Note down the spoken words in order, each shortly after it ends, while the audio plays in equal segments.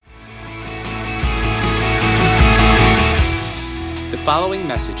following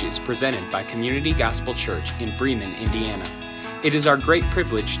message is presented by Community Gospel Church in Bremen, Indiana. It is our great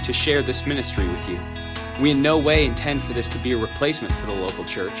privilege to share this ministry with you. We in no way intend for this to be a replacement for the local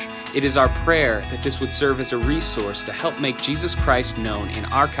church. It is our prayer that this would serve as a resource to help make Jesus Christ known in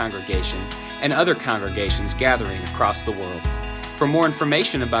our congregation and other congregations gathering across the world. For more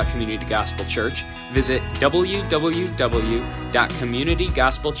information about Community Gospel Church, visit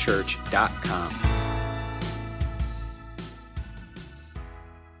www.communitygospelchurch.com.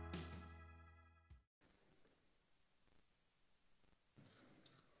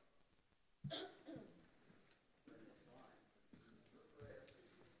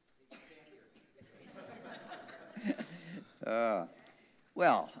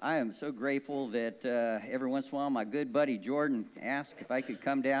 Well, I am so grateful that every once in a while my good buddy Jordan asked if I could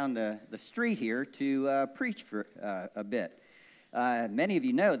come down the street here to preach for a bit. Many of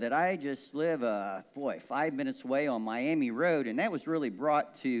you know that I just live, 5 minutes away on Miami Road, and that was really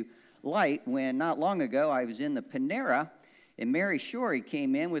brought to light when not long ago I was in the Panera, and Mary Shorey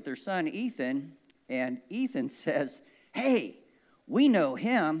came in with her son Ethan, and Ethan says, "Hey, we know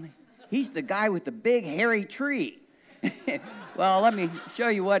him. He's the guy with the big hairy tree." Well, let me show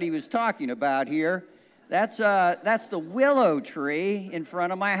you what he was talking about here. That's the willow tree in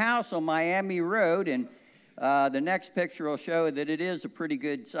front of my house on Miami Road, and the next picture will show that it is a pretty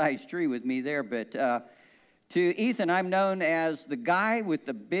good-sized tree with me there. But to Ethan, I'm known as the guy with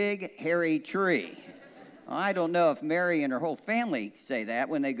the big hairy tree. I don't know if Mary and her whole family say that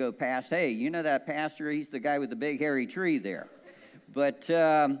when they go past. Hey, you know that pastor? He's the guy with the big hairy tree there. But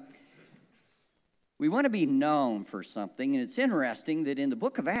we want to be known for something, and it's interesting that in the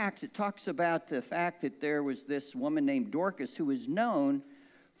book of Acts, it talks about the fact that there was this woman named Dorcas who was known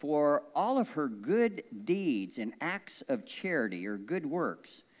for all of her good deeds and acts of charity or good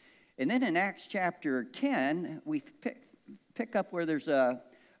works. And then in Acts chapter 10, we pick up where there's a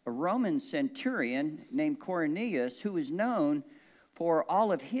Roman centurion named Cornelius who is known for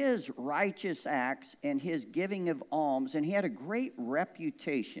all of his righteous acts and his giving of alms, and he had a great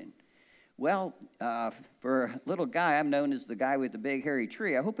reputation. Well, for a little guy, I'm known as the guy with the big hairy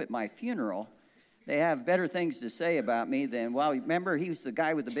tree. I hope at my funeral they have better things to say about me than, well, remember, he was the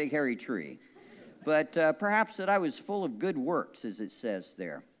guy with the big hairy tree. But perhaps that I was full of good works, as it says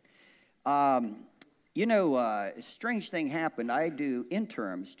there. A strange thing happened. I do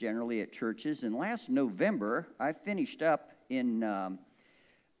interims generally at churches, and last November, I finished up in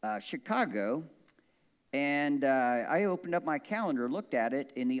Chicago. And I opened up my calendar, looked at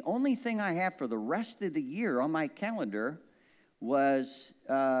it, and the only thing I have for the rest of the year on my calendar was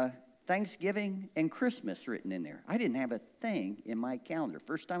Thanksgiving and Christmas written in there. I didn't have a thing in my calendar,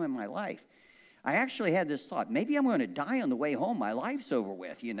 first time in my life. I actually had this thought, maybe I'm going to die on the way home. My life's over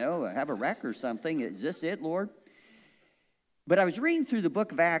with, have a wreck or something. Is this it, Lord? But I was reading through the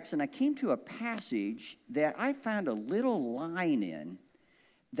book of Acts, and I came to a passage that I found a little line in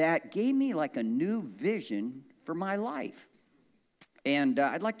that gave me like a new vision for my life. And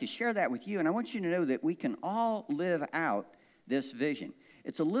I'd like to share that with you, and I want you to know that we can all live out this vision.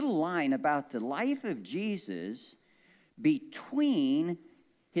 It's a little line about the life of Jesus between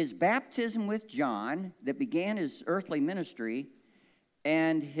his baptism with John that began his earthly ministry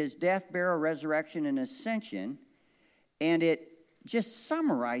and his death, burial, resurrection, and ascension. And it just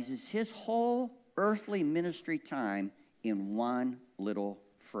summarizes his whole earthly ministry time in one little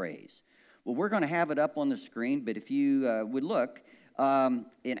phrase. Well, we're going to have it up on the screen, but if you would look, in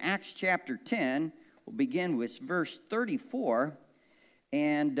Acts chapter 10, we'll begin with verse 34,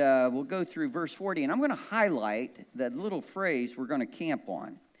 and we'll go through verse 40, and I'm going to highlight that little phrase we're going to camp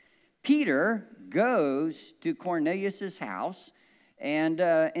on. Peter goes to Cornelius' house, and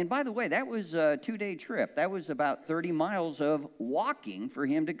by the way, that was a 2-day trip. That was about 30 miles of walking for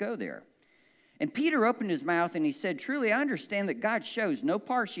him to go there. And Peter opened his mouth and he said, "Truly, I understand that God shows no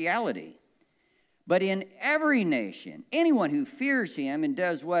partiality, but in every nation, anyone who fears him and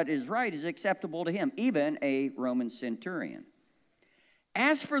does what is right is acceptable to him, even a Roman centurion.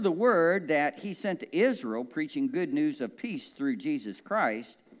 As for the word that he sent to Israel, preaching good news of peace through Jesus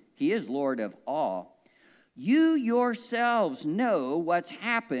Christ, he is Lord of all. You yourselves know what's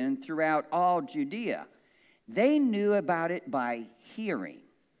happened throughout all Judea." They knew about it by hearing.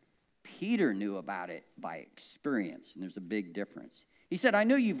 Peter knew about it by experience, and there's a big difference. He said, "I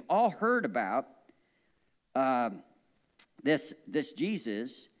know you've all heard about this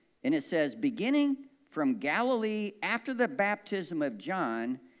Jesus," and it says, "beginning from Galilee after the baptism of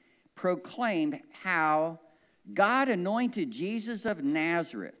John, proclaimed how God anointed Jesus of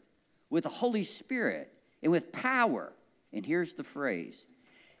Nazareth with the Holy Spirit and with power." And here's the phrase,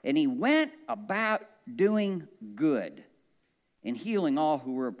 "and he went about doing good and healing all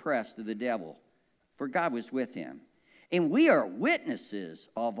who were oppressed of the devil, for God was with him. And we are witnesses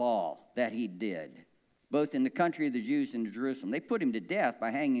of all that he did, both in the country of the Jews and in Jerusalem. They put him to death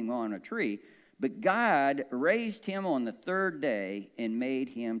by hanging him on a tree, but God raised him on the third day and made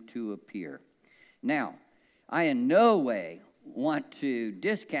him to appear. Now, I in no way want to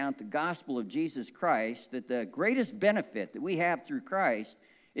discount the gospel of Jesus Christ, that the greatest benefit that we have through Christ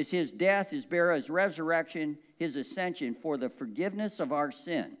is his death, his burial, his resurrection, his ascension for the forgiveness of our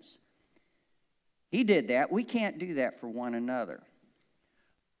sins. He did that. We can't do that for one another.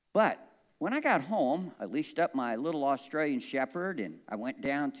 But when I got home, I leashed up my little Australian Shepherd, and I went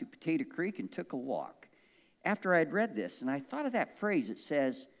down to Potato Creek and took a walk. After I had read this, and I thought of that phrase, it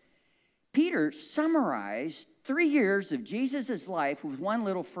says, Peter summarized 3 years of Jesus' life with one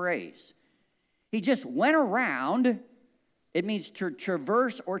little phrase. He just went around. It means to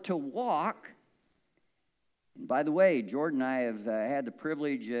traverse or to walk. And by the way, Jordan and I have had the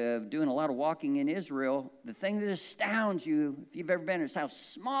privilege of doing a lot of walking in Israel. The thing that astounds you, if you've ever been, is how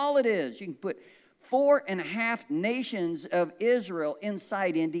small it is. You can put 4.5 nations of Israel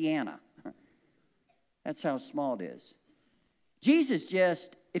inside Indiana. That's how small it is. Jesus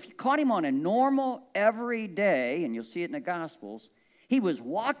just, if you caught him on a normal, everyday, and you'll see it in the Gospels, he was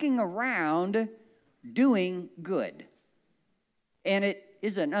walking around doing good. And it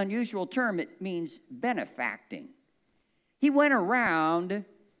is an unusual term. It means benefacting. He went around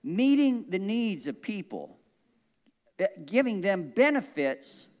meeting the needs of people, giving them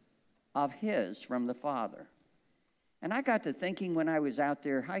benefits of his from the Father. And I got to thinking when I was out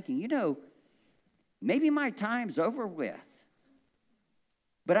there hiking, maybe my time's over with.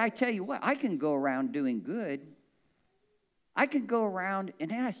 But I tell you what, I can go around doing good. I can go around, and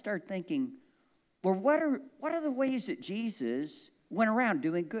then I start thinking, well, what are the ways that Jesus went around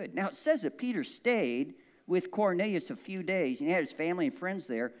doing good? Now, it says that Peter stayed with Cornelius a few days, and he had his family and friends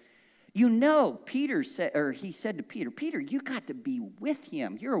there. He said to Peter, Peter, you got to be with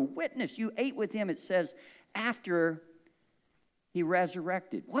him. You're a witness. You ate with him, it says, after he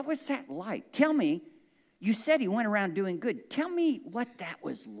resurrected. What was that like? Tell me. You said he went around doing good. Tell me what that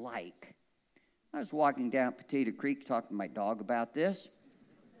was like. I was walking down Potato Creek talking to my dog about this,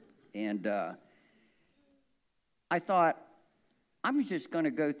 and I thought, I'm just going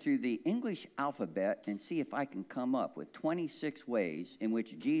to go through the English alphabet and see if I can come up with 26 ways in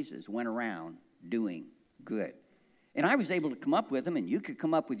which Jesus went around doing good. And I was able to come up with them, and you could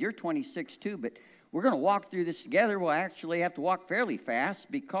come up with your 26 too, but we're going to walk through this together. We'll actually have to walk fairly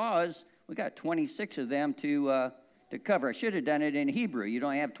fast because we got 26 of them to cover. I should have done it in Hebrew. You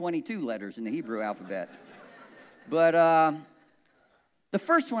don't have 22 letters in the Hebrew alphabet. But the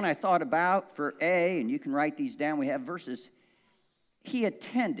first one I thought about for A, and you can write these down, we have verses, he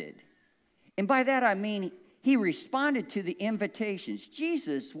attended. And by that I mean he responded to the invitations.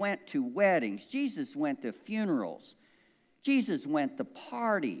 Jesus went to weddings. Jesus went to funerals. Jesus went to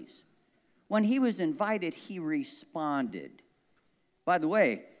parties. When he was invited, he responded. By the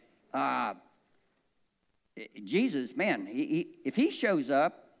way, Jesus, man, if he shows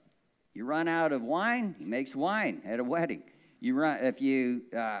up, you run out of wine, he makes wine at a wedding. If you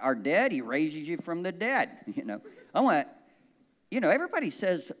are dead, he raises you from the dead. Everybody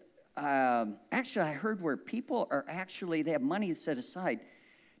says, actually, I heard where people are they have money set aside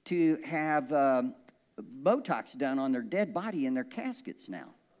to have Botox done on their dead body in their caskets now.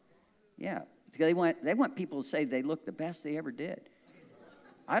 Yeah, they want people to say they look the best they ever did.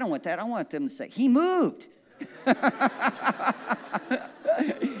 I don't want that. I want them to say, he moved.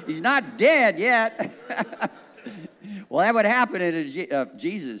 He's not dead yet. Well, that would happen at a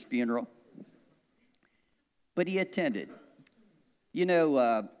Jesus funeral. But he attended.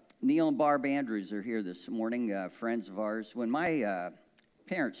 Neil and Barb Andrews are here this morning, friends of ours. When my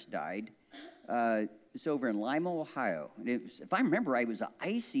parents died, it was over in Lima, Ohio. And it was, if I remember right, it was an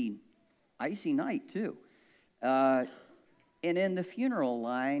icy night, too. And in the funeral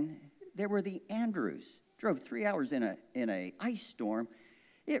line, there were the Andrews. Drove 3 hours in a ice storm.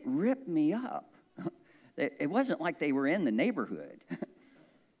 It ripped me up. It wasn't like they were in the neighborhood.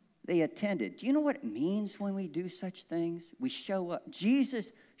 They attended. Do you know what it means when we do such things? We show up.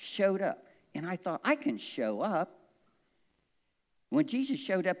 Jesus showed up. And I thought, I can show up. When Jesus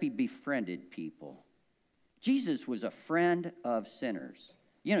showed up, he befriended people. Jesus was a friend of sinners.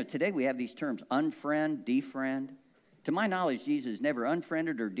 Today we have these terms, unfriend, defriend. To my knowledge, Jesus never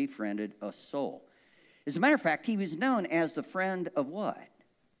unfriended or defriended a soul. As a matter of fact, he was known as the friend of what?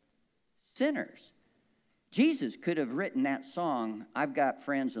 Sinners. Jesus could have written that song, I've Got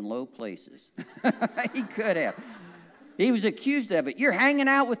Friends in Low Places. He could have. He was accused of it. You're hanging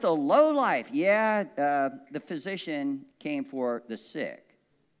out with the lowlife. Yeah, the physician came for the sick,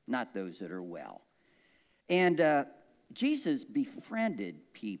 not those that are well. And Jesus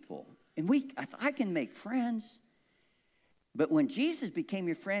befriended people. And I can make friends. But when Jesus became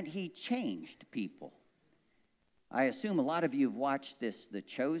your friend, he changed people. I assume a lot of you have watched this, The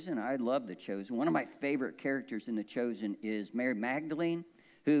Chosen. I love The Chosen. One of my favorite characters in The Chosen is Mary Magdalene,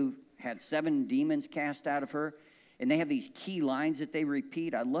 who had 7 demons cast out of her. And they have these key lines that they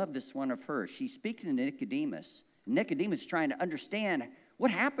repeat. I love this one of hers. She's speaking to Nicodemus. Nicodemus is trying to understand what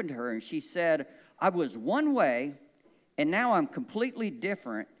happened to her. And she said, I was one way, and now I'm completely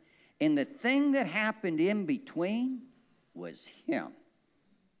different. And the thing that happened in between was him.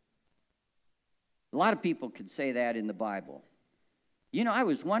 A lot of people could say that in the Bible. You know, I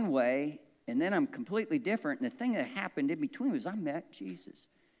was one way, and then I'm completely different. And the thing that happened in between was I met Jesus.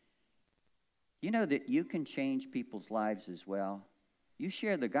 You know that you can change people's lives as well. You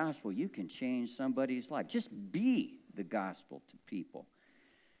share the gospel, you can change somebody's life. Just be the gospel to people.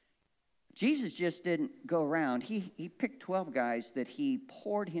 Jesus just didn't go around. He picked 12 guys that he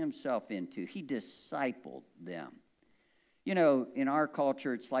poured himself into. He discipled them. You know, in our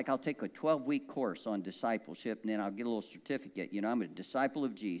culture, it's like I'll take a 12-week course on discipleship, and then I'll get a little certificate. You know, I'm a disciple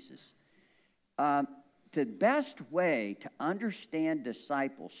of Jesus. The best way to understand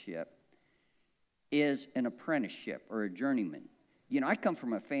discipleship is an apprenticeship or a journeyman. You know, I come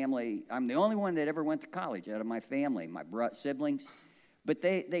from a family, I'm the only one that ever went to college out of my family, my siblings, but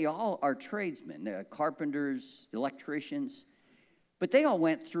they all are tradesmen, carpenters, electricians, but they all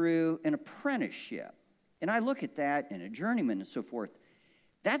went through an apprenticeship. And I look at that and a journeyman and so forth.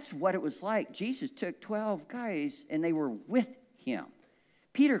 That's what it was like. Jesus took 12 guys and they were with him.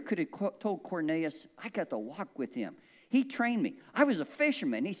 Peter could have told Cornelius, I got to walk with him. He trained me. I was a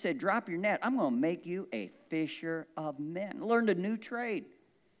fisherman. He said, drop your net. I'm going to make you a fisher of men. Learned a new trade,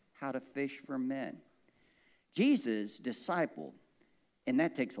 how to fish for men. Jesus discipled, and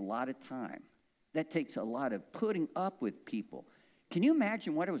that takes a lot of time. That takes a lot of putting up with people. Can you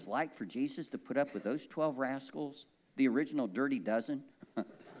imagine what it was like for Jesus to put up with those 12 rascals, the original Dirty Dozen?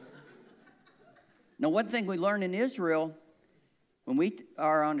 Now, one thing we learn in Israel, when we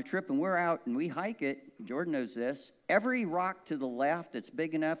are on a trip and we're out and we hike it, Jordan knows this, every rock to the left that's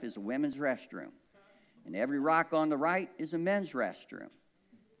big enough is a women's restroom. And every rock on the right is a men's restroom.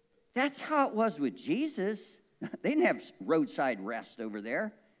 That's how it was with Jesus. They didn't have roadside rest over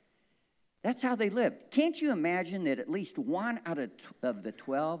there. That's how they lived. Can't you imagine that at least one out of the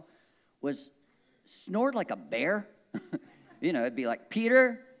 12 was snored like a bear? You know, it'd be like,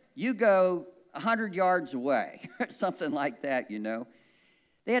 Peter, you go 100 yards away, something like that, you know.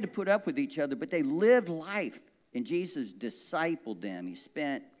 They had to put up with each other, but they lived life, and Jesus discipled them. He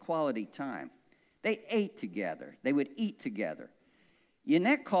spent quality time. They ate together. They would eat together. In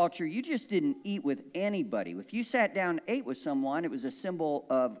that culture, you just didn't eat with anybody. If you sat down and ate with someone, it was a symbol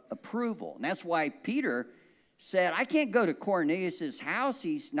of approval. And that's why Peter said, I can't go to Cornelius' house.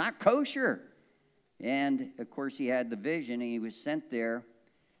 He's not kosher. And, of course, he had the vision, and he was sent there.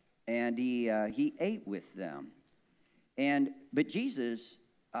 And he ate with them. But Jesus,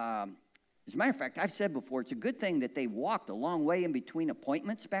 as a matter of fact, I've said before, it's a good thing that they walked a long way in between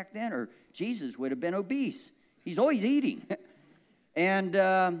appointments back then, or Jesus would have been obese. He's always eating. And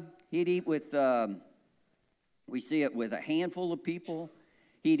he'd eat with, we see it with a handful of people.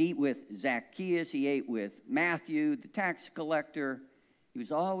 He'd eat with Zacchaeus. He ate with Matthew, the tax collector. He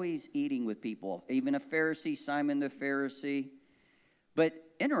was always eating with people, even a Pharisee, Simon the Pharisee. But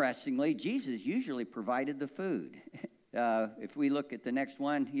interestingly, Jesus usually provided the food. If we look at the next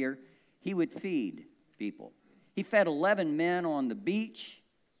one here, he would feed people. He fed 11 men on the beach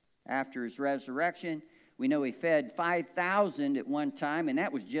after his resurrection. We know he fed 5,000 at one time, and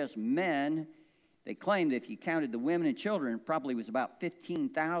that was just men. They claimed if you counted the women and children, it probably was about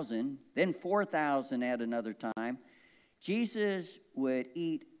 15,000, then 4,000 at another time. Jesus would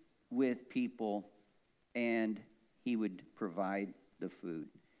eat with people, and he would provide the food.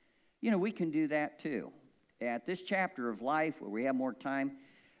 You know, we can do that too. At this chapter of life where we have more time,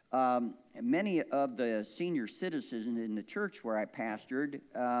 many of the senior citizens in the church where I pastored,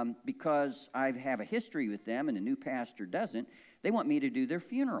 because I have a history with them and the new pastor doesn't, they want me to do their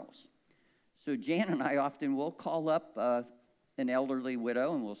funerals. So Jan and I often will call up an elderly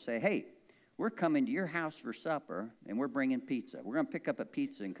widow and we'll say, hey, we're coming to your house for supper and we're bringing pizza. We're going to pick up a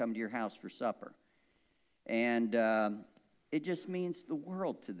pizza and come to your house for supper. And it just means the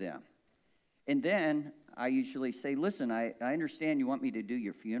world to them. And then I usually say, listen, I understand you want me to do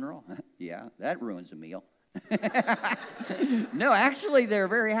your funeral. Yeah, that ruins a meal. No, actually, they're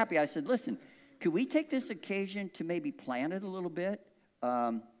very happy. I said, listen, could we take this occasion to maybe plan it a little bit?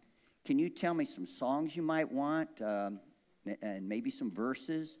 Can you tell me some songs you might want, and maybe some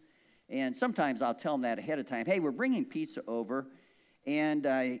verses? And sometimes I'll tell them that ahead of time. Hey, we're bringing pizza over, and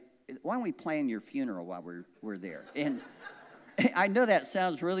why don't we plan your funeral while we're there? And I know that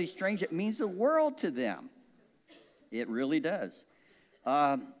sounds really strange. It means the world to them. It really does.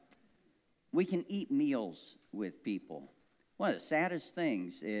 We can eat meals with people. One of the saddest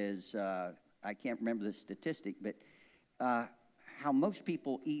things is, I can't remember the statistic, but how most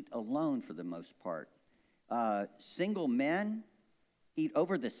people eat alone for the most part. Single men eat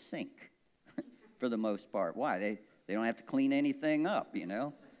over the sink for the most part. Why? They don't have to clean anything up, you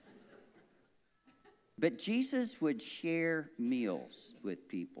know. But Jesus would share meals with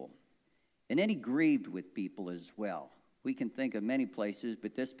people. And then he grieved with people as well. We can think of many places,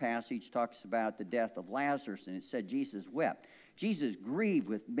 but this passage talks about the death of Lazarus, and it said Jesus wept. Jesus grieved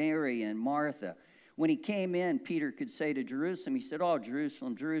with Mary and Martha. When he came in, Peter could say to Jerusalem, he said, "Oh,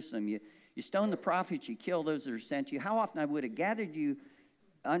 Jerusalem, Jerusalem, you stone the prophets, you kill those that are sent to you. How often I would have gathered you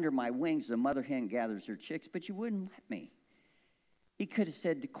under my wings, the mother hen gathers her chicks, but you wouldn't let me." He could have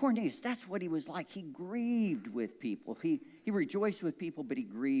said to Cornelius, that's what he was like. He grieved with people. He rejoiced with people, but he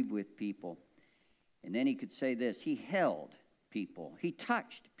grieved with people. And then he could say this, he held people. He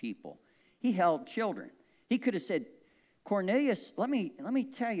touched people. He held children. He could have said, Cornelius, let me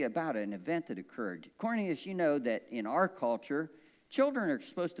tell you about an event that occurred. Cornelius, you know that in our culture, children are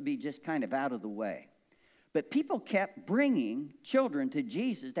supposed to be just kind of out of the way. But people kept bringing children to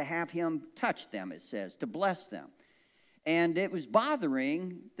Jesus to have him touch them, it says, to bless them. And it was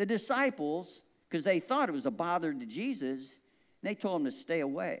bothering the disciples because they thought it was a bother to Jesus. And they told him to stay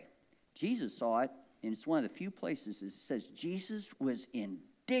away. Jesus saw it, and it's one of the few places it says Jesus was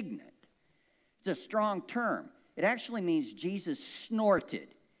indignant. It's a strong term. It actually means Jesus snorted.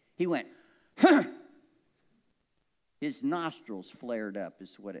 He went, huh! His nostrils flared up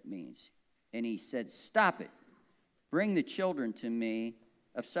is what it means. And he said, stop it. Bring the children to me.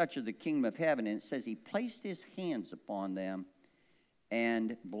 Of such are the kingdom of heaven. And it says he placed his hands upon them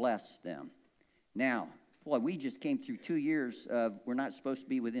and blessed them. Now, boy, we just came through 2 years of we're not supposed to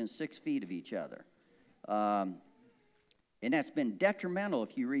be within 6 feet of each other. And that's been detrimental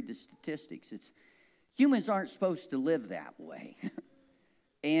if you read the statistics. Humans aren't supposed to live that way.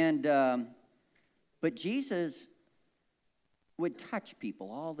 But Jesus would touch people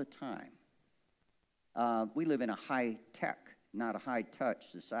all the time. We live in a high-tech, not a high-touch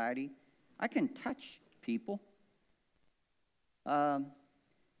society. I can touch people.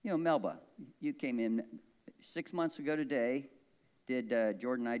 Melba, you came in 6 months ago today.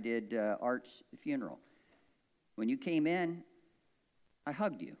 Jordan and I did Art's funeral. When you came in, I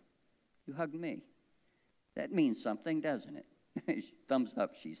hugged you. You hugged me. That means something, doesn't it? Thumbs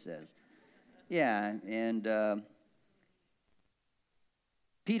up, she says. Yeah, and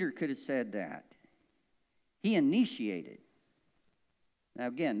Peter could have said that. He initiated. Now,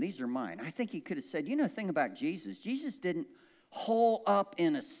 again, these are mine. I think he could have said, the thing about Jesus, Jesus didn't hole up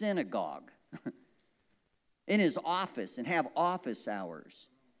in a synagogue in his office and have office hours.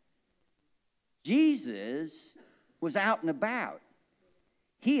 Jesus was out and about.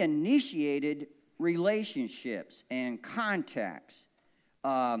 He initiated relationships and contacts.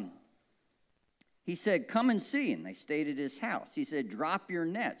 He said, come and see, and they stayed at his house. He said, drop your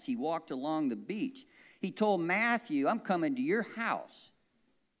nets. He walked along the beach. He told Matthew, I'm coming to your house.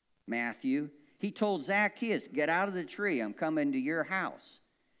 Matthew. He told Zacchaeus, get out of the tree. I'm coming to your house.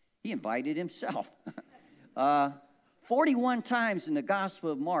 He invited himself. 41 times in the Gospel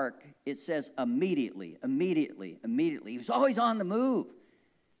of Mark, it says immediately, immediately, immediately. He was always on the move.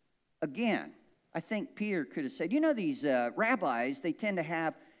 Again, I think Peter could have said, these rabbis, they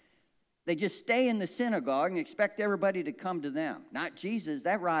just stay in the synagogue and expect everybody to come to them. Not Jesus.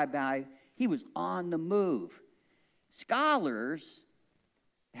 That rabbi, he was on the move. Scholars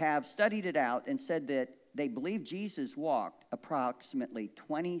have studied it out and said that they believe Jesus walked approximately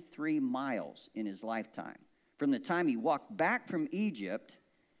 23 miles in his lifetime. From the time he walked back from Egypt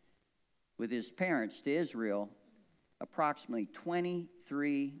with his parents to Israel, approximately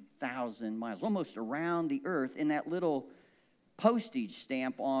 23,000 miles, almost around the earth in that little postage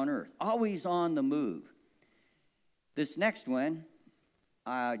stamp on earth, always on the move. This next one,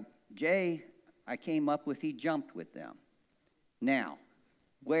 Jay, I came up with, he jumped with them. Now,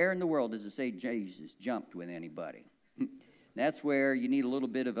 where in the world does it say Jesus jumped with anybody? That's where you need a little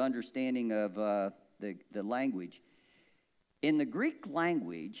bit of understanding of the language. In the Greek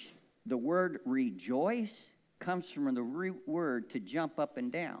language, the word rejoice comes from the root word to jump up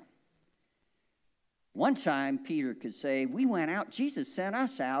and down. One time, Peter could say, we went out, Jesus sent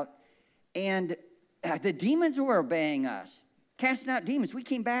us out, And the demons were obeying us, casting out demons. We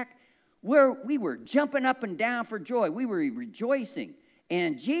came back where we were jumping up and down for joy. We were rejoicing.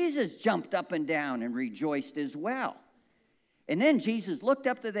 And Jesus jumped up and down and rejoiced as well. And then Jesus looked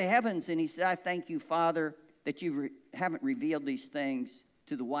up to the heavens and he said, I thank you, Father, that you haven't revealed these things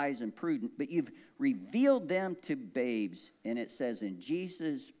to the wise and prudent, but you've revealed them to babes. And it says, and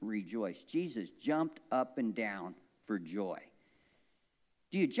Jesus rejoiced. Jesus jumped up and down for joy.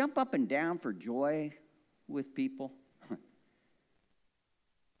 Do you jump up and down for joy with people?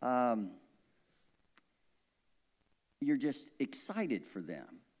 You're just excited for them.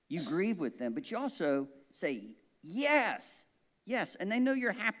 You grieve with them, but you also say, yes, yes. And they know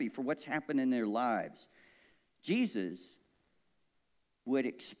you're happy for what's happened in their lives. Jesus would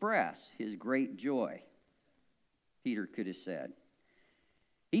express his great joy, Peter could have said.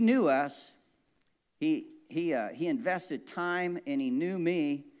 He knew us. He invested time, and he knew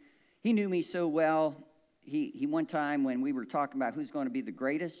me. He knew me so well. He one time when we were talking about who's going to be the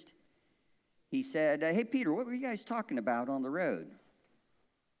greatest, he said, hey, Peter, what were you guys talking about on the road?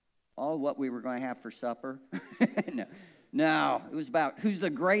 Oh, what we were going to have for supper? No, it was about who's the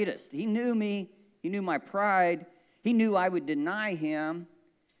greatest. He knew me. He knew my pride. He knew I would deny him.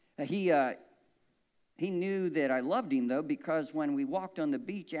 He knew that I loved him, though, because when we walked on the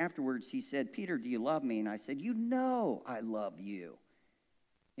beach afterwards, he said, Peter, do you love me? And I said, you know I love you.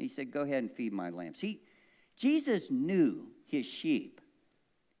 And he said, go ahead and feed my lambs. Jesus knew his sheep.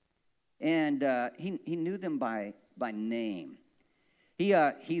 And he knew them by name.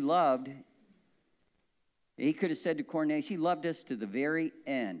 He loved, he could have said to Cornelius, he loved us to the very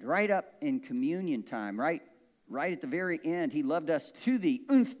end, right up in communion time, right at the very end. He loved us to the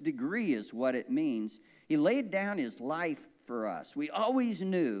nth degree is what it means. He laid down his life for us. We always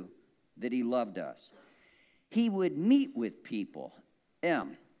knew that he loved us. He would meet with people.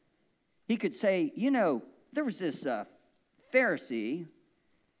 He could say, you know, there was this Pharisee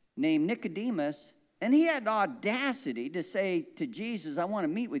named Nicodemus, and he had the audacity to say to Jesus, I want to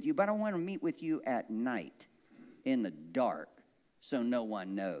meet with you, but I want to meet with you at night in the dark so no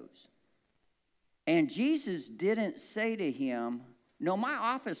one knows. And Jesus didn't say to him, no, my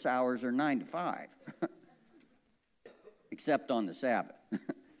office hours are 9 to 5, except on the Sabbath.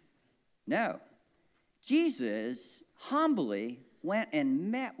 No. Jesus humbly went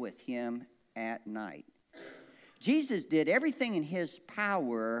and met with him at night. Jesus did everything in his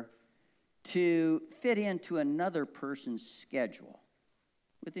power to fit into another person's schedule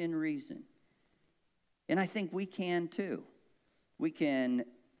within reason. And I think we can too. We can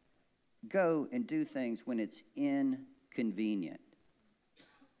go and do things when it's inconvenient.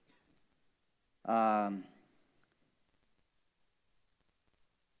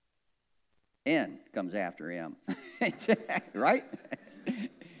 N comes after M, right?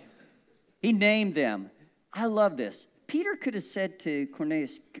 He named them. I love this. Peter could have said to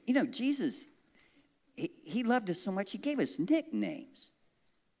Cornelius, you know, Jesus, he loved us so much, he gave us nicknames.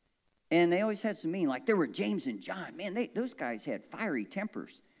 And they always had some meaning. Like there were James and John. Man, those guys had fiery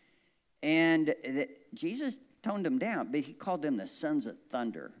tempers. And Jesus toned them down, but he called them the sons of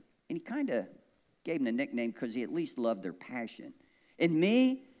thunder. And he kind of gave them the nickname because he at least loved their passion. And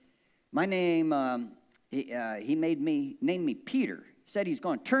me, my name, he named me Peter. He said he's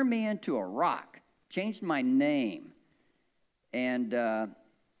going to turn me into a rock. Changed my name. And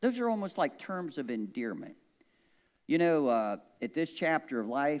those are almost like terms of endearment. You know, at this chapter of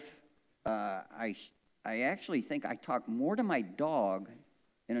life, I actually think I talk more to my dog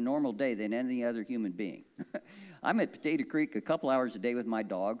in a normal day than any other human being. I'm at Potato Creek a couple hours a day with my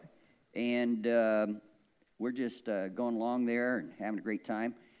dog, and we're just going along there and having a great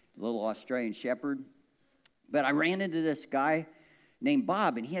time. A little Australian Shepherd. But I ran into this guy named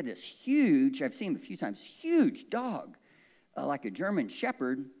Bob, and he had this huge, I've seen him a few times, huge dog, like a German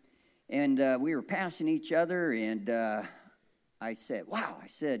Shepherd. And we were passing each other, and I said, wow, I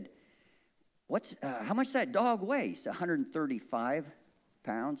said, how much does that dog weigh? He said, 135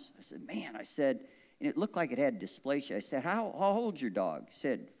 pounds. I said, man, I said, and it looked like it had dysplasia. I said, how old's your dog? He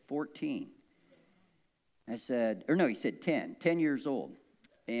said, 14. I said, or no, he said 10 years old.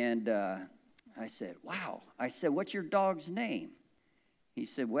 And I said, wow. I said, what's your dog's name? He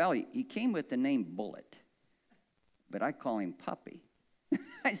said, well, he came with the name Bullet, but I call him Puppy.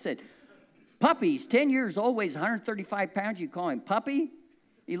 I said, Puppy, he's 10 years old, weighs 135 pounds, you call him Puppy?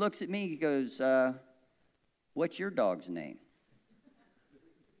 He looks at me, he goes, what's your dog's name?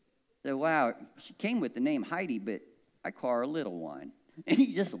 I said, wow, she came with the name Heidi, but I call her Little One. And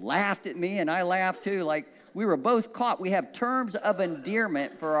he just laughed at me, and I laughed too, like we were both caught. We have terms of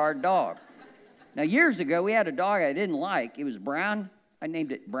endearment for our dog. Now, years ago, we had a dog I didn't like. It was brown, I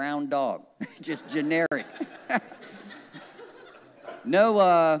named it Brown Dog, just generic.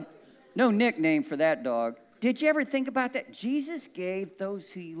 No nickname for that dog. Did you ever think about that? Jesus gave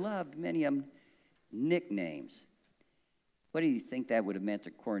those who he loved, many of them, nicknames. What do you think that would have meant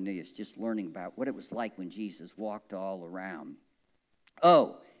to Cornelius, just learning about what it was like when Jesus walked all around?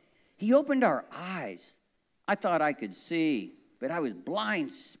 Oh, he opened our eyes. I thought I could see, but I was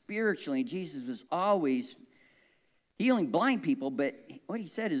blind spiritually. Jesus was always healing blind people, but what he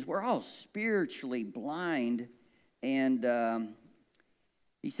said is we're all spiritually blind. And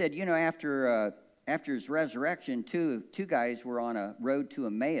he said, you know, after his resurrection, two guys were on a road to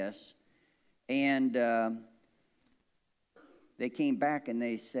Emmaus, and they came back and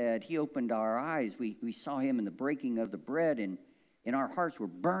they said, he opened our eyes. We saw him in the breaking of the bread, and our hearts were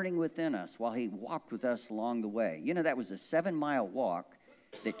burning within us while he walked with us along the way. You know, that was a 7-mile walk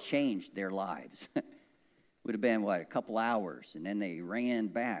that changed their lives. Would have been, a couple hours, and then they ran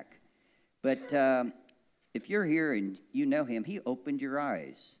back. But if you're here and you know him, he opened your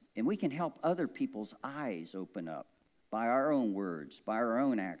eyes. And we can help other people's eyes open up by our own words, by our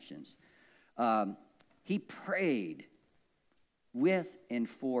own actions. He prayed with and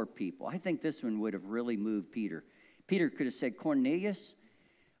for people. I think this one would have really moved Peter. Peter could have said, Cornelius,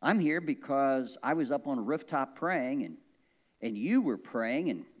 I'm here because I was up on a rooftop praying, and you were praying,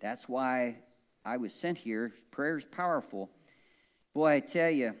 and that's why I was sent here. Prayer's powerful. Boy, I tell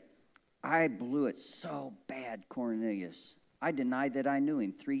you, I blew it so bad, Cornelius. I denied that I knew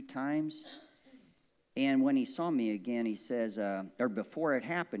him 3 times. And when he saw me again, he says, or before it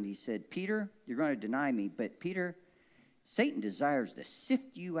happened, he said, Peter, you're going to deny me. But Peter, Satan desires to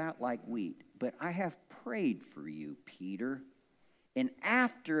sift you out like wheat. But I have prayed for you, Peter. And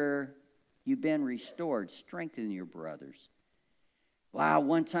after you've been restored, strengthen your brothers. Wow,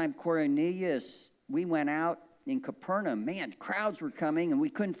 one time Cornelius, we went out in Capernaum. Man, crowds were coming, and we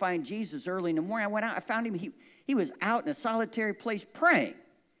couldn't find Jesus early in the morning. I went out, I found him. He was out in a solitary place praying.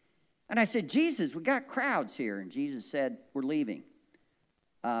 And I said, Jesus, we got crowds here. And Jesus said, we're leaving.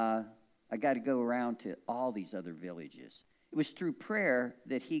 I got to go around to all these other villages. It was through prayer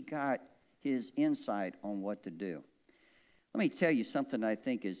that he got his insight on what to do. Let me tell you something I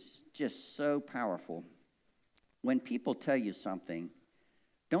think is just so powerful. When people tell you something,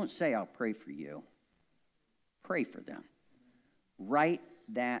 don't say, I'll pray for you. Pray for them. Right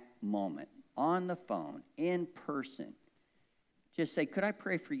that moment, on the phone, in person. Just say, could I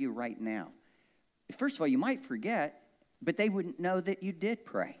pray for you right now? First of all, you might forget, but they wouldn't know that you did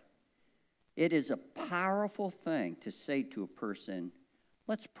pray. It is a powerful thing to say to a person,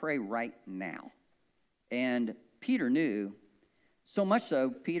 let's pray right now. And Peter knew, so much so,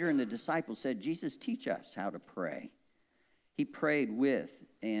 Peter and the disciples said, Jesus, teach us how to pray. He prayed with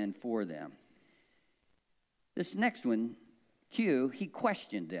and for them. This next one, Q, he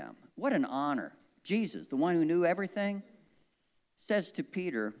questioned them. What an honor. Jesus, the one who knew everything, says to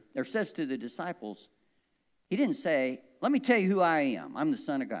Peter, or says to the disciples, he didn't say, let me tell you who I am. I'm the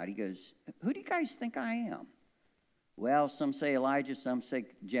Son of God. He goes, who do you guys think I am? Well, some say Elijah, some say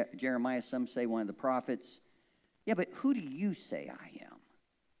Jeremiah, some say one of the prophets. Yeah, but who do you say I am?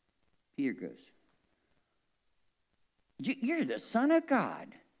 Peter goes, you're the Son of God.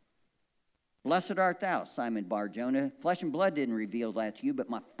 Blessed art thou, Simon Bar-Jonah. Flesh and blood didn't reveal that to you, but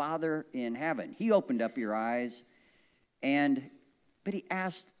my Father in heaven. He opened up your eyes, but he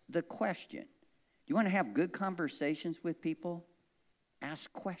asked the question. Do you want to have good conversations with people?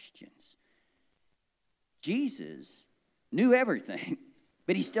 Ask questions. Jesus knew everything,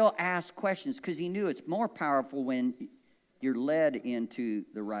 but he still asked questions because he knew it's more powerful when you're led into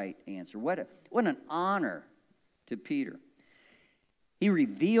the right answer. What an honor to Peter. He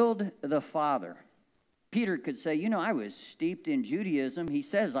revealed the Father. Peter could say, I was steeped in Judaism. He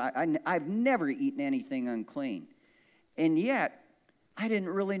says, I've never eaten anything unclean. And yet, I didn't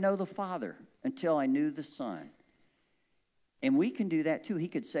really know the Father until I knew the Son. And we can do that too. He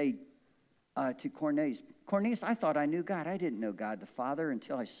could say to Cornelius, Cornelius, I thought I knew God. I didn't know God the Father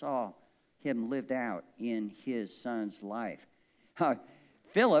until I saw him lived out in his Son's life.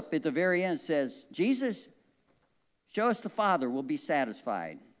 Philip, at the very end, says, Jesus, show us the Father, we'll be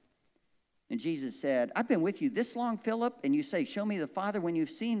satisfied. And Jesus said, I've been with you this long, Philip, and you say, show me the Father. When you've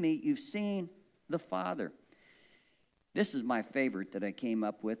seen me, you've seen the Father. This is my favorite that I came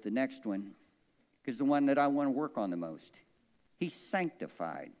up with, the next one, because the one that I want to work on the most. He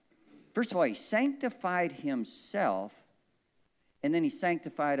sanctified. First of all, he sanctified himself, and then he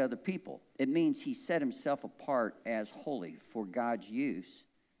sanctified other people. It means he set himself apart as holy for God's use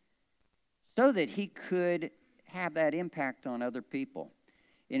so that he could have that impact on other people.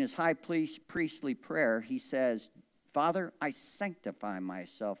 In his high priestly prayer, he says, Father, I sanctify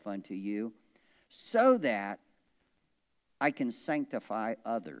myself unto you so that I can sanctify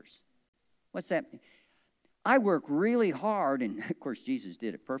others. What's that mean? I work really hard, and of course Jesus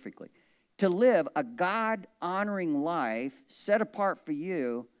did it perfectly, to live a God-honoring life set apart for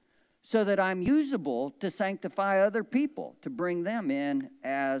you so that I'm usable to sanctify other people, to bring them in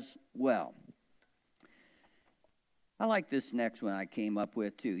as well. I like this next one I came up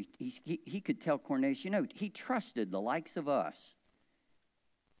with, too. He could tell Cornelius, he trusted the likes of us.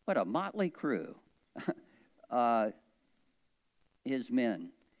 What a motley crew. His men.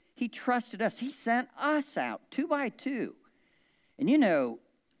 He trusted us. He sent us out 2 by 2. And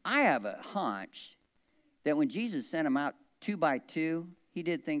I have a hunch that when Jesus sent them out 2 by 2, he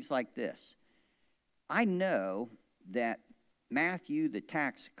did things like this. I know that Matthew the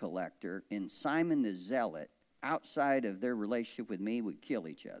tax collector and Simon the zealot, outside of their relationship with me, would kill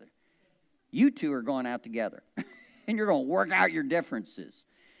each other. You two are going out together, and you're going to work out your differences.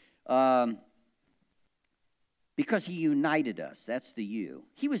 Because he united us. That's the you.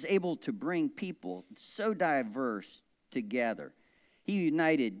 He was able to bring people so diverse together. He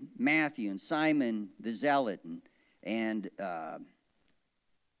united Matthew and Simon the zealot and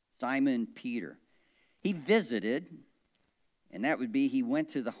Simon Peter. He visited, and that would be he went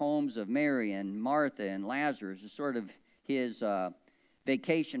to the homes of Mary and Martha and Lazarus, sort of his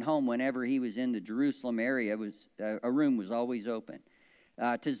vacation home whenever he was in the Jerusalem area. A room was always open.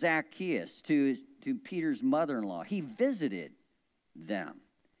 To Zacchaeus, to Peter's mother-in-law. He visited them.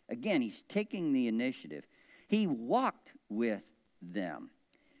 Again, he's taking the initiative. He walked with them.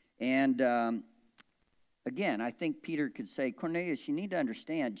 And again, I think Peter could say, Cornelius, you need to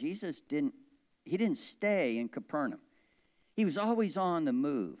understand, Jesus didn't stay in Capernaum. He was always on the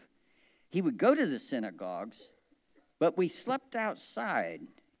move. He would go to the synagogues, but we slept outside,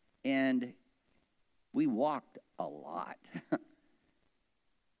 and we walked a lot.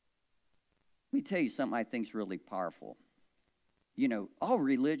 Let me tell you something I think is really powerful. All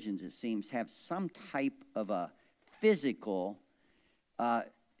religions, it seems, have some type of a physical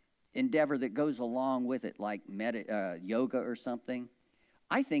endeavor that goes along with it, like yoga or something.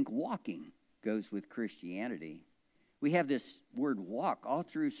 I think walking goes with Christianity. We have this word walk all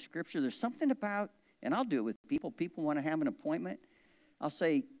through Scripture. There's something about, and I'll do it with people. People want to have an appointment. I'll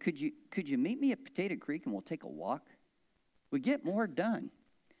say, could you meet me at Potato Creek and we'll take a walk? We get more done.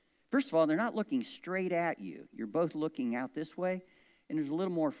 First of all, they're not looking straight at you. You're both looking out this way, and there's a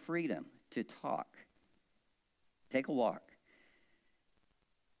little more freedom to talk. Take a walk.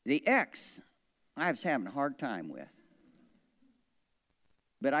 The X, I was having a hard time with.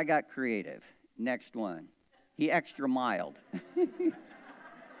 But I got creative. Next one. He extra mild.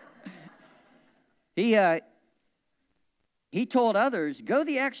 He told others, go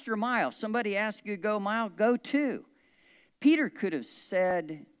the extra mile. Somebody asks you to go a mile, go 2. Peter could have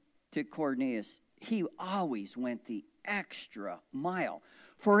said to Cornelius, he always went the extra mile.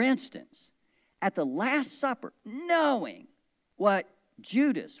 For instance, at the Last Supper, knowing what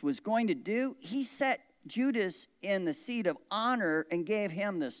Judas was going to do, he set Judas in the seat of honor and gave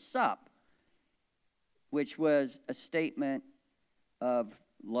him the sup, which was a statement of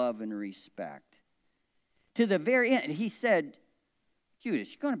love and respect. To the very end, he said, Judas,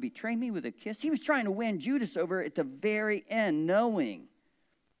 you're going to betray me with a kiss? He was trying to win Judas over at the very end, knowing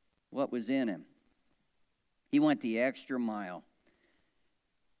what was in him. He went the extra mile.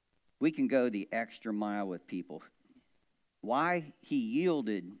 We can go the extra mile with people. Why? He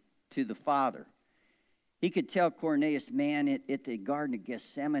yielded to the Father. He could tell Cornelius, man, at the Garden of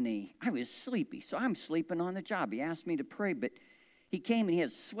Gethsemane, I was sleepy, so I'm sleeping on the job. He asked me to pray, but he came and he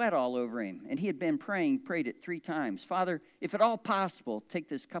had sweat all over him, and he had been prayed it 3 times. Father, if at all possible, take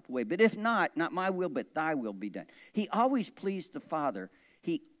this cup away, but if not my will, but thy will be done. He always pleased the Father.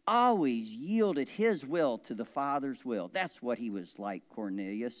 He always yielded his will to the Father's will. That's what he was like,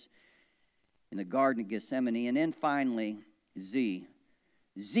 Cornelius, in the Garden of Gethsemane. And then finally, Z.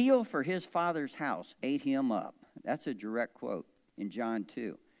 Zeal for his Father's house ate him up. That's a direct quote in John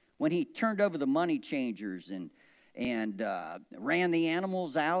 2. When he turned over the money changers and ran the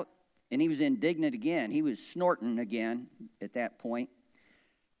animals out, and he was indignant again. He was snorting again at that point.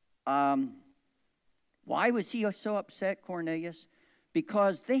 Why was he so upset, Cornelius?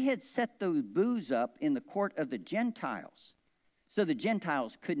 Because they had set those booths up in the court of the Gentiles. So the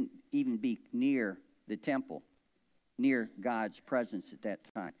Gentiles couldn't even be near the temple, near God's presence at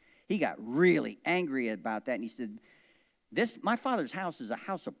that time. He got really angry about that, and he said, my Father's house is a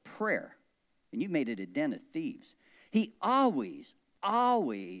house of prayer, and you made it a den of thieves. He always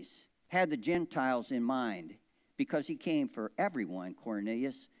had the Gentiles in mind because he came for everyone,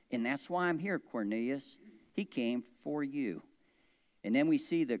 Cornelius, and that's why I'm here, Cornelius. He came for you. And then we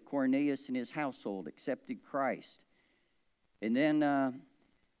see that Cornelius and his household accepted Christ. And then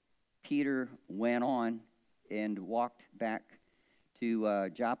Peter went on and walked back to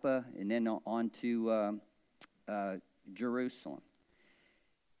Joppa and then on to Jerusalem.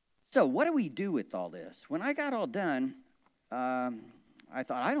 So what do we do with all this? When I got all done, I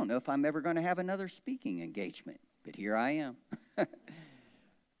thought, I don't know if I'm ever going to have another speaking engagement. But here I am.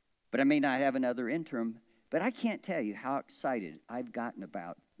 But I may not have another interim. But I can't tell you how excited I've gotten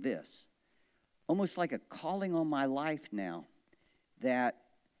about this. Almost like a calling on my life now that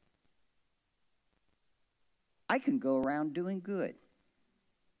I can go around doing good.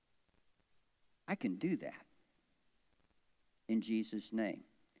 I can do that in Jesus' name.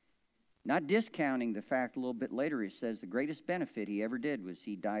 Not discounting the fact a little bit later it says the greatest benefit he ever did was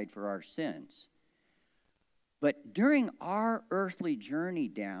he died for our sins. But during our earthly journey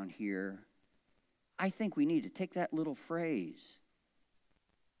down here, I think we need to take that little phrase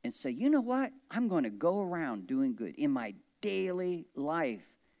and say, you know what? I'm going to go around doing good. In my daily life,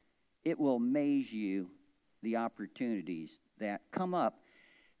 it will amaze you the opportunities that come up,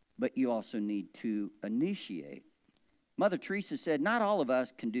 but you also need to initiate. Mother Teresa said, not all of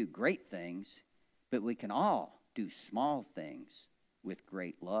us can do great things, but we can all do small things with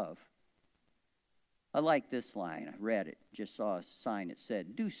great love. I like this line. I read it, just saw a sign that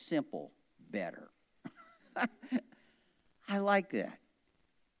said, do simple better. I like that.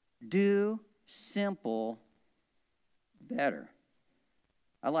 Do simple better.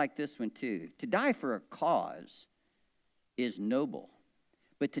 I like this one too. To die for a cause is noble,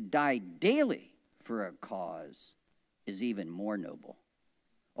 but to die daily for a cause is even more noble.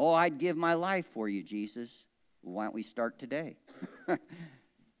 Oh, I'd give my life for you, Jesus. Why don't we start today?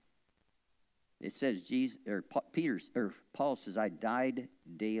 It says Paul says, I died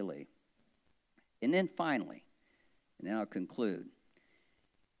daily. And then finally, and then I'll conclude,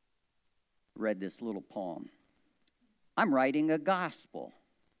 read this little poem. I'm writing a gospel,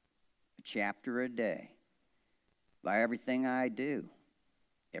 a chapter a day, by everything I do,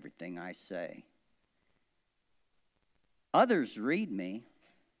 everything I say. Others read me,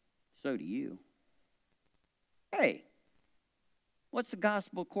 so do you. Hey, what's the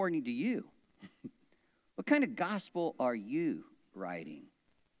gospel according to you? What kind of gospel are you writing?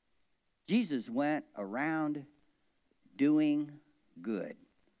 Jesus went around doing good.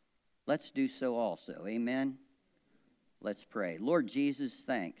 Let's do so also. Amen? Let's pray. Lord Jesus,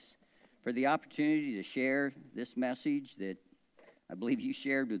 thanks for the opportunity to share this message that I believe you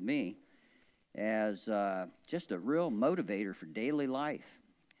shared with me as just a real motivator for daily life.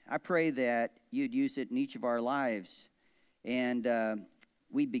 I pray that you'd use it in each of our lives and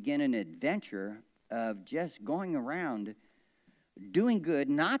we begin an adventure of just going around doing good,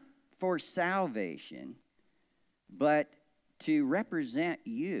 not for salvation, but to represent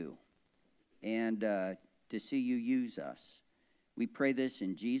you and to see you use us. We pray this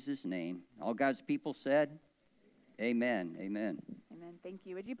in Jesus' name. All God's people said, amen. Amen. Amen. Thank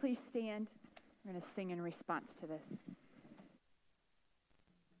you. Would you please stand? We're going to sing in response to this.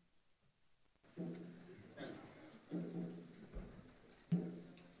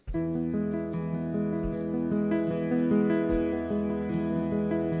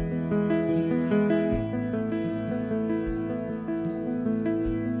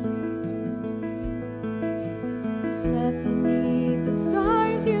 Slept beneath the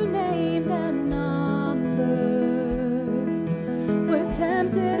stars you named and numbered. We're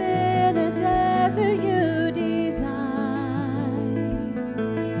tempted in a desert you designed.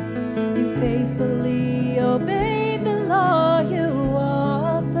 You faithfully obeyed the law you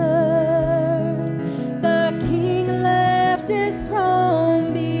offered. The King left his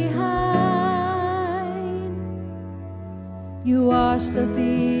throne behind. You washed the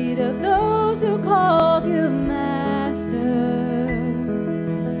feet of those who called you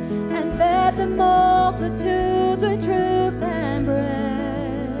and fed the multitudes with truth and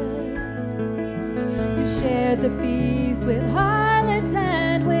bread. You shared the feast with harlots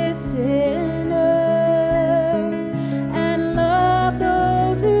and with sinners, and loved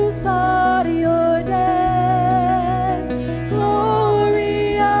those who sought your death.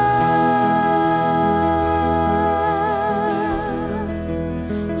 Glorious,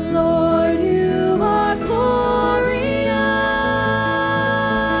 Lord, you are glorious.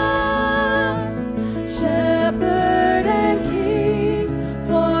 Shepherd and King,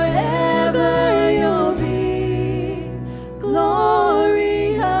 forever you'll be glorious.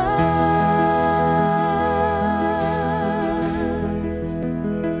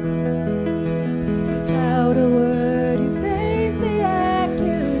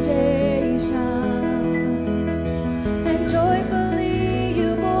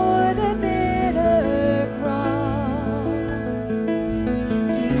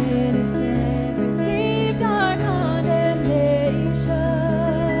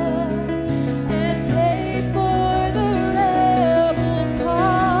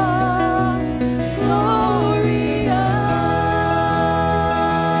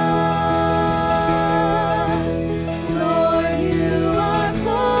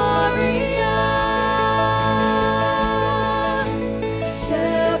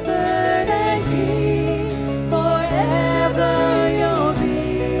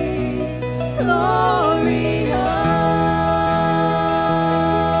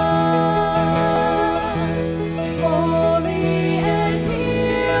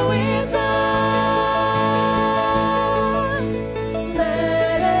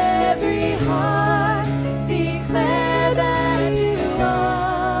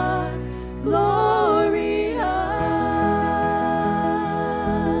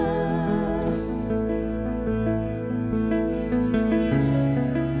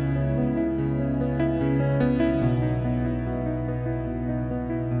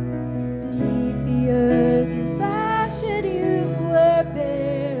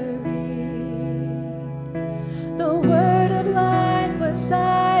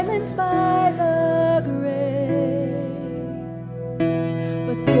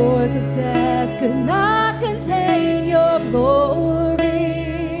 could not contain your glory.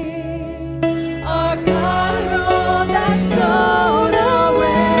 Our God rolled that stone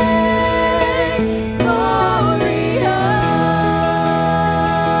away, glorious.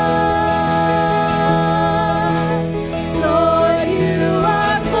 Lord, you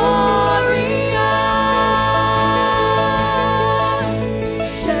are glorious.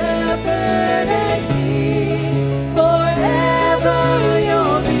 Shepherd and King, forever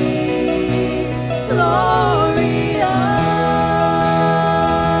you'll be glorious.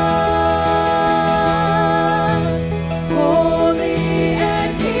 Holy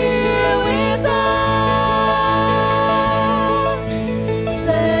and here with us,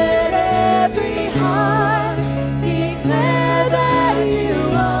 let every heart declare that you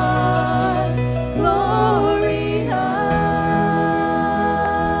are glorious.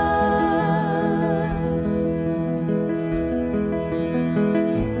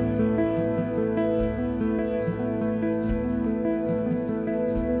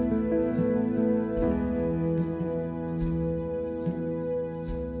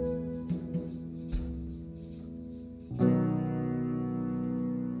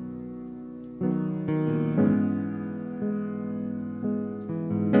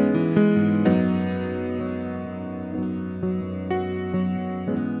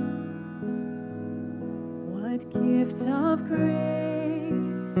 What gift of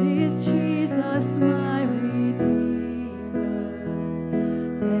grace is Jesus, my Redeemer?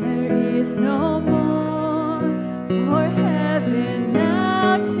 There is no more for heaven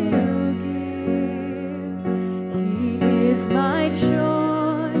now to give. He is my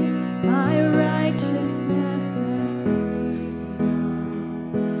joy, my righteousness and freedom,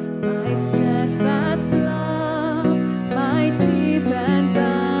 my steadfast love, my deep and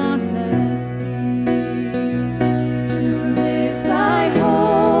boundless peace. To this I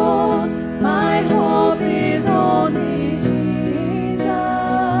hold, my hope is only Jesus,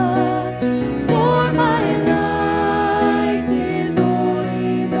 for my life is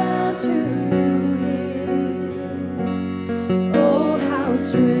only bound to His. Oh, how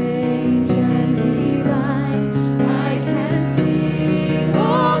strange and divine, I can sing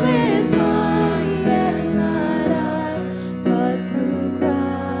all is mine, yet not I, but through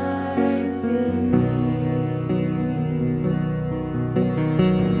Christ in me.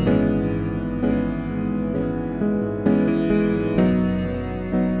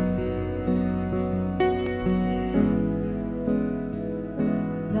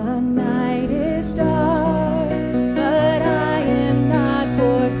 The night is dark, but I am not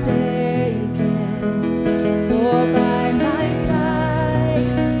forsaken. For by my side,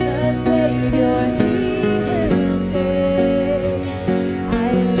 the Savior, He will stay. I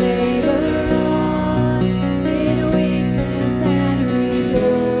labor on in weakness and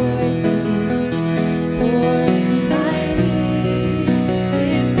rejoicing, for in my need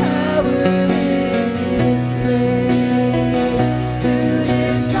His power is displayed. To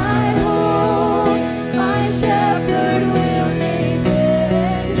this I hold.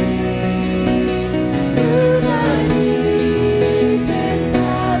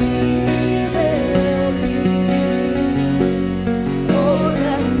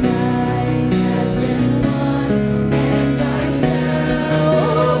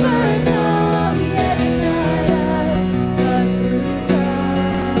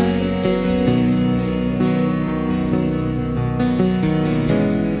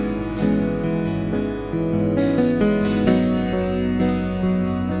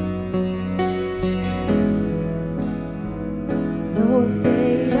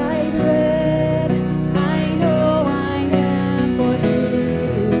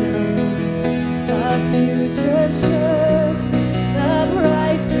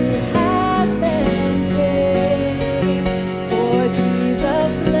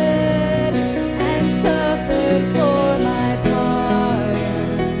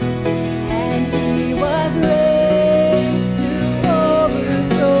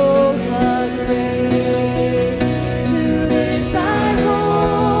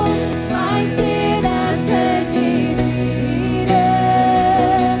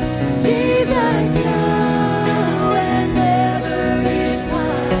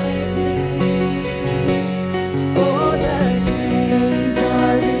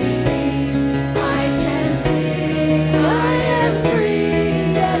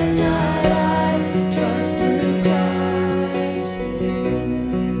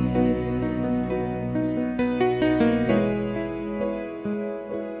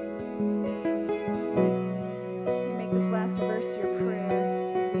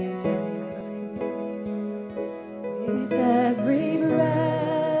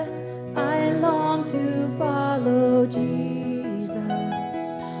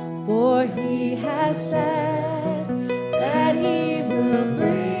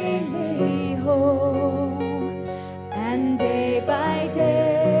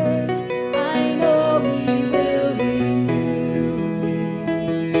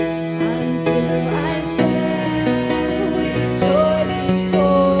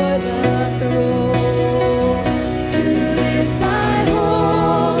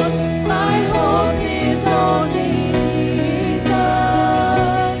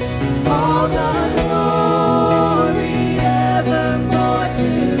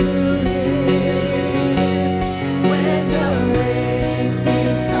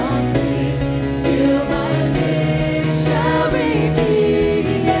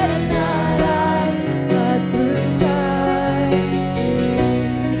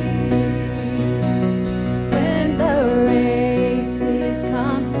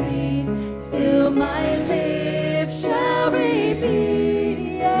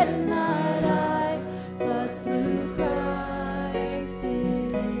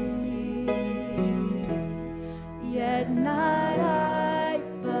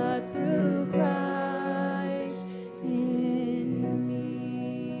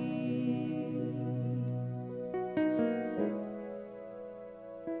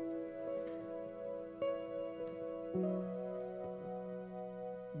 You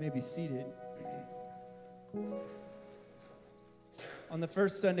may be seated. On the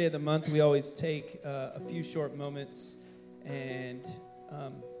first Sunday of the month, we always take a few short moments, and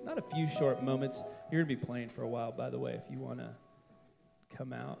not a few short moments. You're going to be playing for a while, by the way. If you want to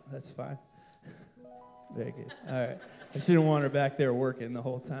come out, that's fine. Very good. All right. I just didn't want her back there working the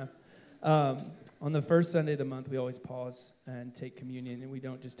whole time. On the first Sunday of the month, we always pause and take communion, and we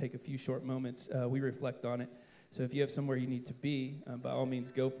don't just take a few short moments. We reflect on it. So if you have somewhere you need to be, by all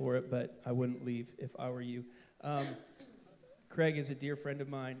means, go for it, but I wouldn't leave if I were you. Craig is a dear friend of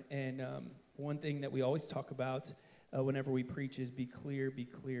mine, and one thing that we always talk about whenever we preach is be clear, be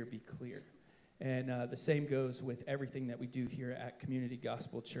clear, be clear. And the same goes with everything that we do here at Community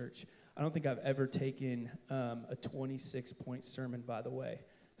Gospel Church. I don't think I've ever taken a 26-point sermon, by the way.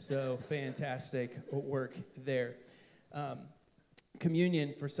 So fantastic work there.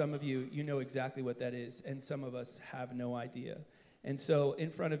 Communion, for some of you, you know exactly what that is, and some of us have no idea. And so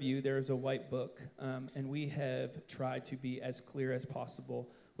in front of you, there is a white book, and we have tried to be as clear as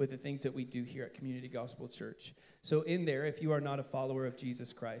possible with the things that we do here at Community Gospel Church. So in there, if you are not a follower of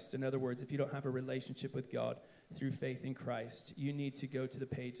Jesus Christ, in other words, if you don't have a relationship with God through faith in Christ, you need to go to the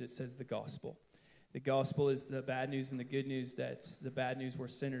page that says the gospel. The gospel is the bad news and the good news. That's the bad news, we're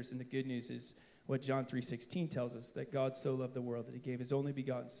sinners, and the good news is what John 3:16 tells us, that God so loved the world that he gave his only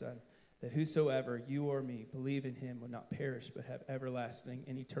begotten Son, that whosoever, you or me, believe in him will not perish but have everlasting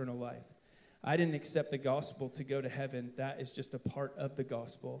and eternal life. I didn't accept the gospel to go to heaven. That is just a part of the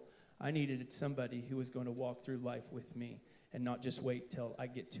gospel. I needed somebody who was going to walk through life with me and not just wait till I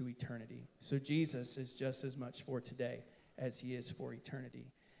get to eternity. So Jesus is just as much for today as he is for eternity.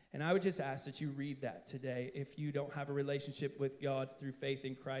 And I would just ask that you read that today. If you don't have a relationship with God through faith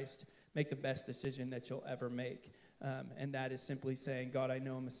in Christ, make the best decision that you'll ever make. And that is simply saying, God, I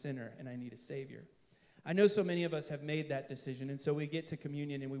know I'm a sinner and I need a Savior. I know so many of us have made that decision, and so we get to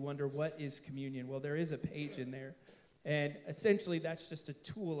communion and we wonder, what is communion? Well, there is a page in there, and essentially that's just a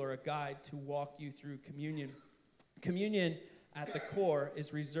tool or a guide to walk you through communion. Communion, at the core,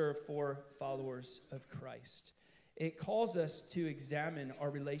 is reserved for followers of Christ. It calls us to examine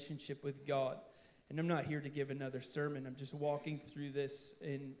our relationship with God. And I'm not here to give another sermon. I'm just walking through this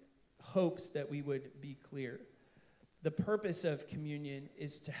in hopes that we would be clear. The purpose of communion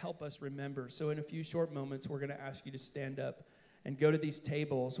is to help us remember. So in a few short moments, we're going to ask you to stand up and go to these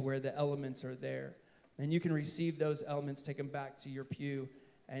tables where the elements are there. And you can receive those elements, take them back to your pew.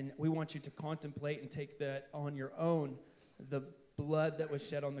 And we want you to contemplate and take that on your own, the blood that was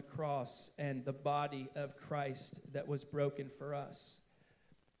shed on the cross and the body of Christ that was broken for us.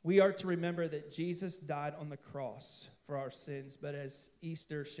 We are to remember that Jesus died on the cross for our sins, but as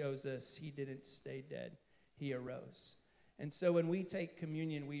Easter shows us, he didn't stay dead. He arose. And so when we take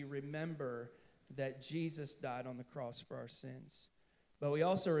communion, we remember that Jesus died on the cross for our sins. But we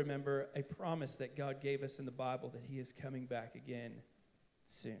also remember a promise that God gave us in the Bible that he is coming back again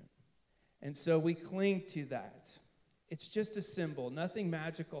soon. And so we cling to that. It's just a symbol. Nothing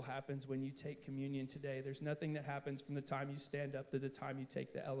magical happens when you take communion today. There's nothing that happens from the time you stand up to the time you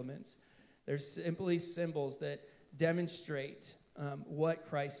take the elements. There's simply symbols that demonstrate what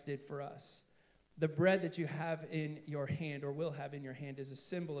Christ did for us. The bread that you have in your hand or will have in your hand is a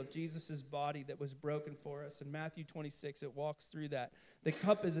symbol of Jesus' body that was broken for us. In Matthew 26, it walks through that. The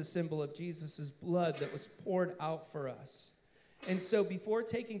cup is a symbol of Jesus' blood that was poured out for us. And so before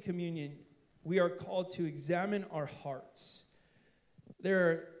taking communion, we are called to examine our hearts. There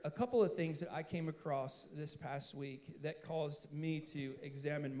are a couple of things that I came across this past week that caused me to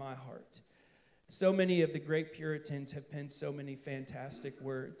examine my heart. So many of the great Puritans have penned so many fantastic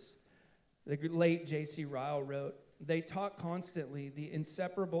words. The late J.C. Ryle wrote, "They taught constantly the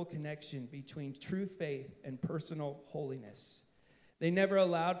inseparable connection between true faith and personal holiness. They never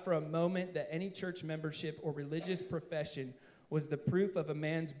allowed for a moment that any church membership or religious profession was the proof of a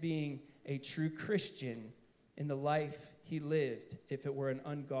man's being a true Christian in the life he lived if it were an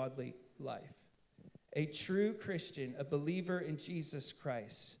ungodly life. A true Christian, a believer in Jesus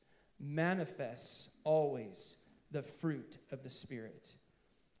Christ, manifests always the fruit of the Spirit.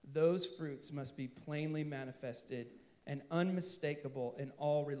 Those fruits must be plainly manifested and unmistakable in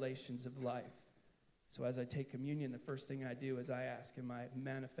all relations of life." So as I take communion, the first thing I do is I ask, am I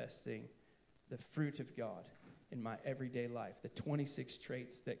manifesting the fruit of God in my everyday life? The 26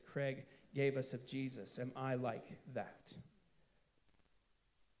 traits that Craig gave us of Jesus, am I like that?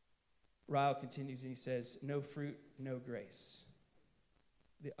 Ryle continues and he says, "No fruit, no grace."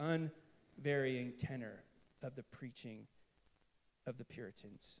 The unvarying tenor of the preaching of the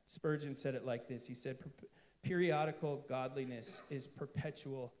Puritans. Spurgeon said it like this. He said, Periodical godliness is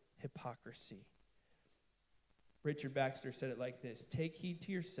perpetual hypocrisy. Richard Baxter said it like this: take heed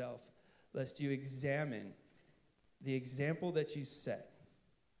to yourself, lest you examine the example that you set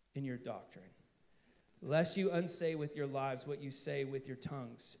in your doctrine, lest you unsay with your lives what you say with your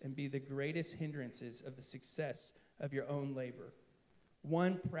tongues, and be the greatest hindrances of the success of your own labor.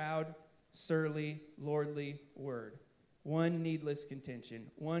 One proud, surly, lordly word, one needless contention,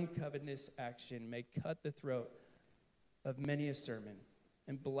 one covetous action may cut the throat of many a sermon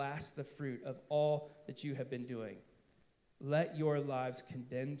and blast the fruit of all that you have been doing. Let your lives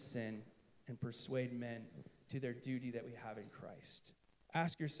condemn sin and persuade men to their duty that we have in Christ.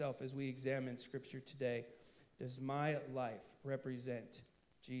 Ask yourself as we examine Scripture today, does my life represent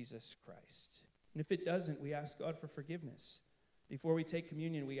Jesus Christ? And if it doesn't, we ask God for forgiveness. Before we take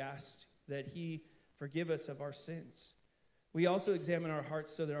communion, we ask that He forgive us of our sins. We also examine our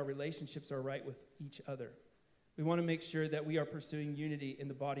hearts so that our relationships are right with each other. We want to make sure that we are pursuing unity in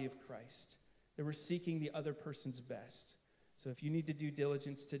the body of Christ, that we're seeking the other person's best. So if you need to do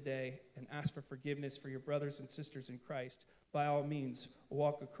diligence today and ask for forgiveness for your brothers and sisters in Christ, by all means,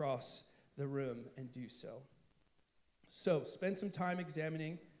 walk across the room and do so. So spend some time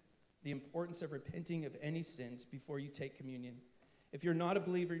examining the importance of repenting of any sins before you take communion. If you're not a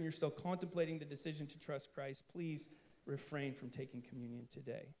believer and you're still contemplating the decision to trust Christ, please refrain from taking communion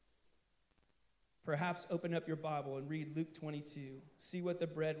today. Perhaps open up your Bible and read Luke 22. See what the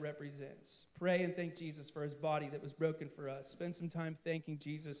bread represents. Pray and thank Jesus for his body that was broken for us. Spend some time thanking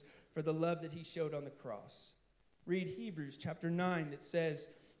Jesus for the love that he showed on the cross. Read Hebrews chapter 9 that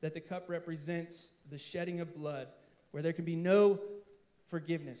says that the cup represents the shedding of blood, where there can be no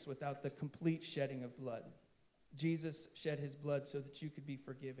forgiveness without the complete shedding of blood. Jesus shed his blood so that you could be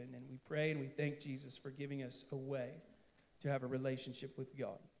forgiven, and we pray and we thank Jesus for giving us a way to have a relationship with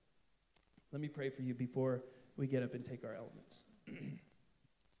God. Let me pray for you before we get up and take our elements.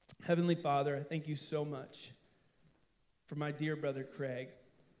 Heavenly Father, I thank you so much for my dear brother Craig,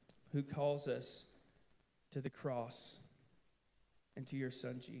 who calls us to the cross and to your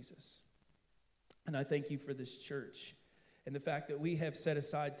son Jesus. And I thank you for this church and the fact that we have set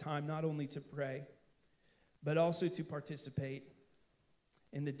aside time not only to pray, but also to participate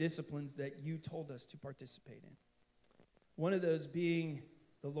in the disciplines that you told us to participate in. One of those being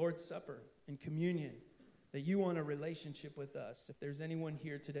the Lord's Supper and communion, that you want a relationship with us. If there's anyone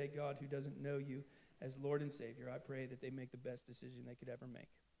here today, God, who doesn't know you as Lord and Savior, I pray that they make the best decision they could ever make.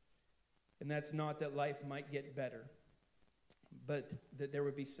 And that's not that life might get better, but that there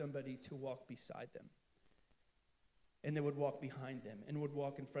would be somebody to walk beside them, and that would walk behind them, and would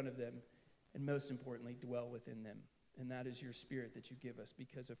walk in front of them, and most importantly, dwell within them. And that is your Spirit that you give us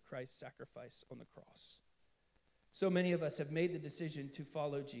because of Christ's sacrifice on the cross. So many of us have made the decision to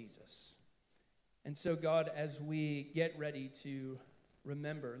follow Jesus. And so, God, as we get ready to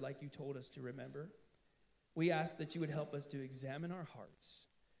remember, like you told us to remember, we ask that you would help us to examine our hearts.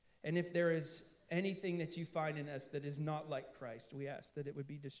 And if there is anything that you find in us that is not like Christ, we ask that it would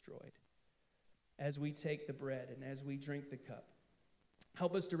be destroyed as we take the bread and as we drink the cup.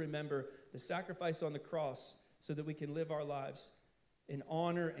 Help us to remember the sacrifice on the cross so that we can live our lives in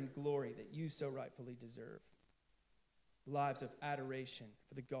honor and glory that you so rightfully deserve. Lives of adoration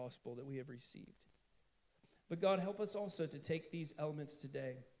for the gospel that we have received. But God, help us also to take these elements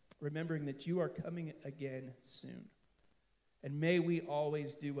today, remembering that you are coming again soon. And may we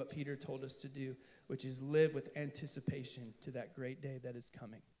always do what Peter told us to do, which is live with anticipation to that great day that is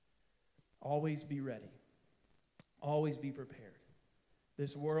coming. Always be ready. Always be prepared.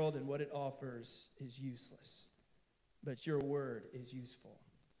 This world and what it offers is useless, but your word is useful.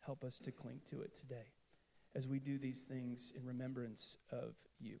 Help us to cling to it today as we do these things in remembrance of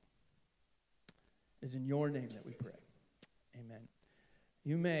you. It is in your name that we pray. Amen.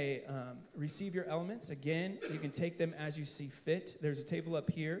 You may receive your elements. Again, you can take them as you see fit. There's a table up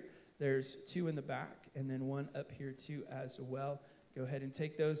here. There's two in the back, and then one up here too as well. Go ahead and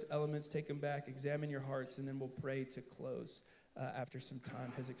take those elements, take them back, examine your hearts, and then we'll pray to close after some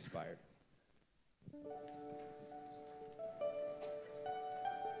time has expired.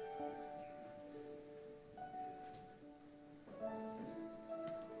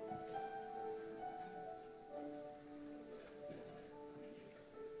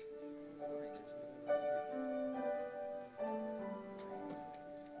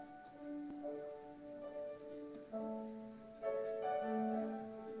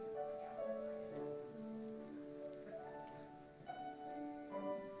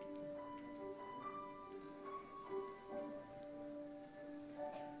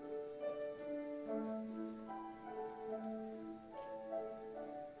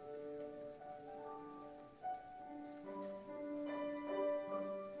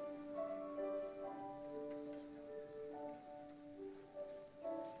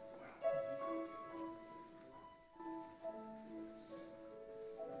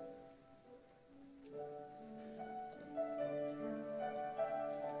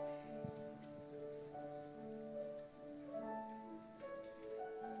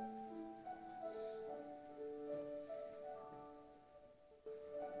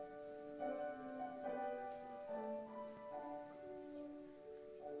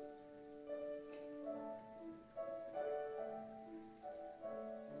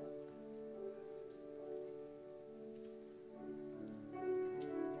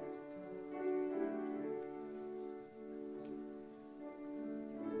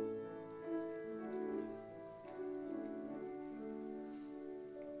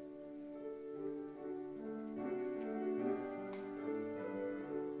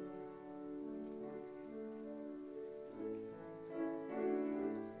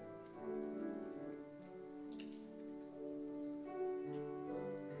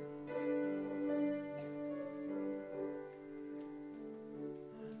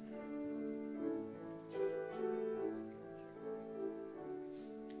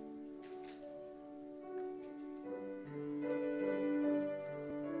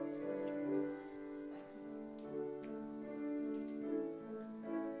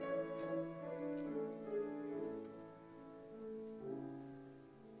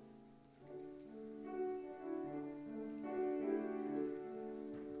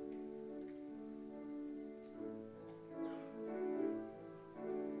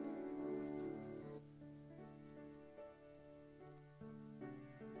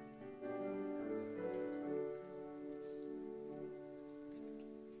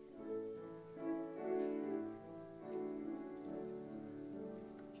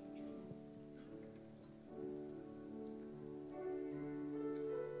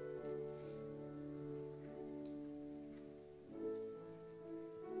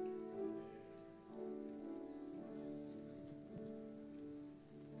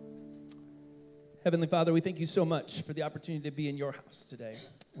 Heavenly Father, we thank you so much for the opportunity to be in your house today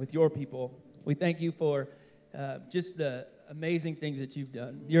with your people. We thank you for just the amazing things that you've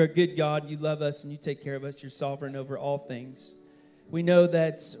done. You're a good God. You love us and you take care of us. You're sovereign over all things. We know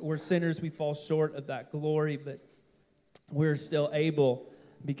that we're sinners. We fall short of that glory, but we're still able,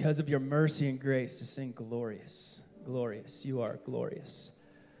 because of your mercy and grace, to sing glorious, glorious. You are glorious.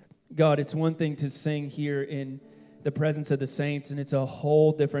 God, it's one thing to sing here in the presence of the saints, and it's a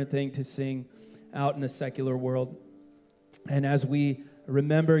whole different thing to sing out in the secular world. And as we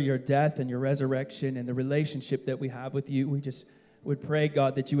remember your death and your resurrection and the relationship that we have with you, we just would pray,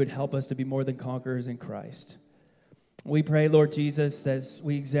 God, that you would help us to be more than conquerors in Christ. We pray, Lord Jesus, as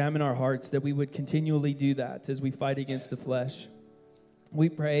we examine our hearts, that we would continually do that as we fight against the flesh. We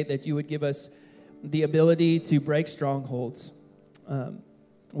pray that you would give us the ability to break strongholds.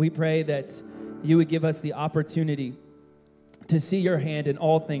 We pray that you would give us the opportunity to see your hand in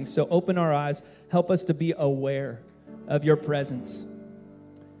all things. So open our eyes. Help us to be aware of your presence.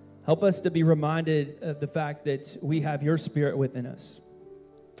 Help us to be reminded of the fact that we have your Spirit within us,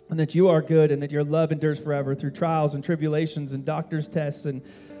 and that you are good, and that your love endures forever through trials and tribulations and doctors' tests and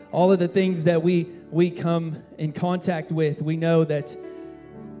all of the things that we come in contact with. We know that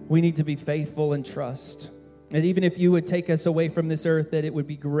we need to be faithful and trust. And even if you would take us away from this earth, that it would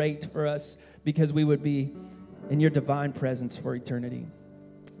be great for us, because we would be in your divine presence for eternity.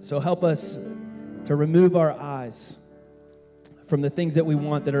 So help us to remove our eyes from the things that we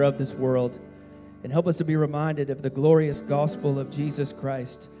want that are of this world, and help us to be reminded of the glorious gospel of Jesus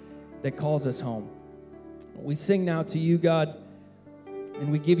Christ that calls us home. We sing now to you, God,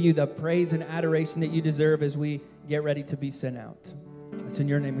 and we give you the praise and adoration that you deserve as we get ready to be sent out. It's in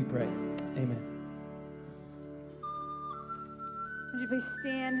your name we pray. Amen. Would you please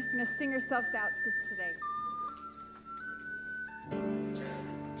stand? We're going to sing ourselves out today.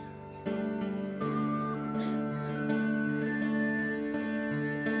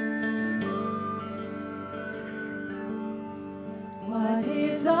 What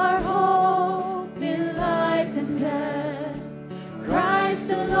is our hope in life and death? Christ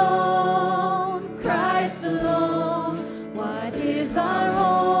alone, Christ alone. What is our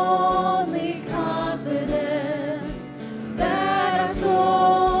only confidence? That our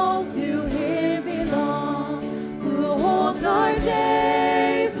souls to him belong, who holds our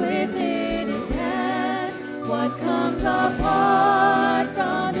days within his hand. What comes apart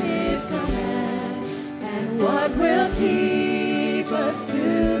from his command, and what will keep us to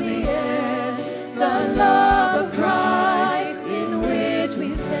the end? The love of Christ in which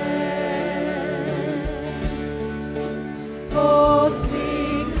we stand. Oh,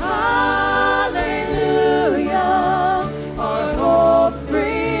 sing hallelujah, our hope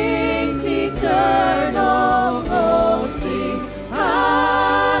springs eternal. Oh, sing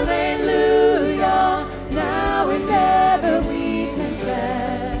hallelujah, now and ever we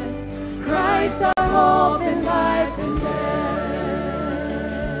confess Christ our hope in life and death.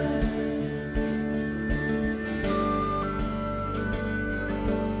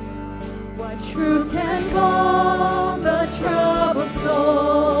 What truth can calm the troubled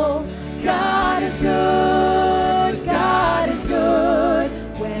soul? God is good, God is good.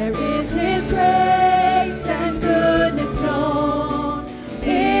 Where is his grace and goodness known?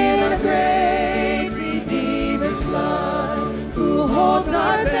 In a great Redeemer's blood, who holds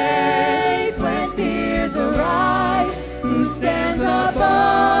our faith when fears arise, who stands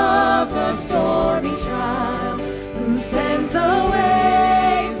above the stormy trial, who sends the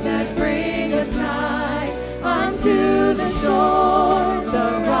waves that bring us nigh unto the shore,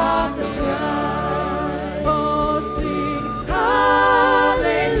 the rock of Christ. Oh, sing hallelujah,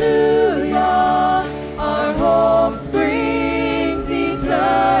 our hope springs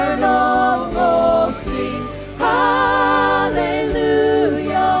eternal. Oh, sing hallelujah,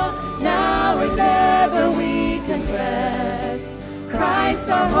 now and ever we confess Christ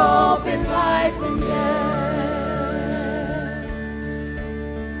our hope in life and death.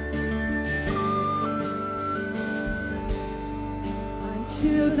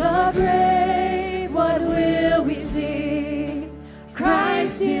 Unto the grave, what will we sing?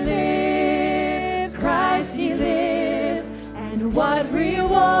 Christ he lives, Christ he lives. And what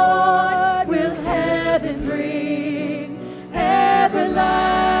reward will heaven bring? Everlasting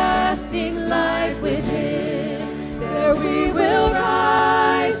life with him. There we will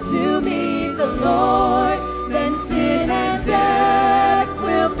rise to meet the Lord. Then sin and death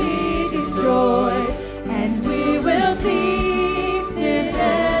will be destroyed, and we will feast in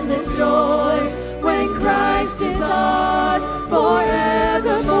endless joy when Christ is ours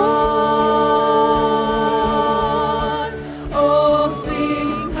forevermore.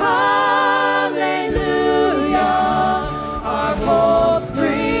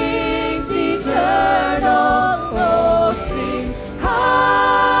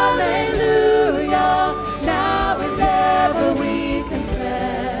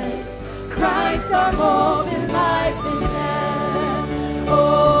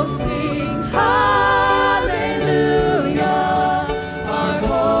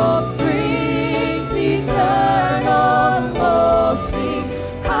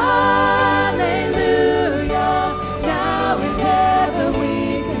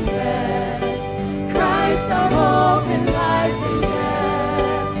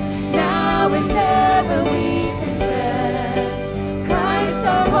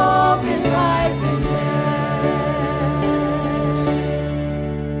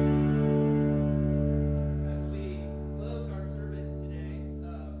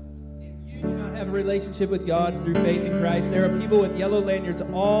 relationship with God through faith in Christ, there are people with yellow lanyards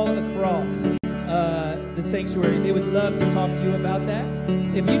all across the sanctuary. They would love to talk to you about that.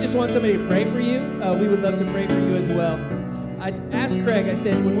 If you just want somebody to pray for you, we would love to pray for you as well. I asked Craig, I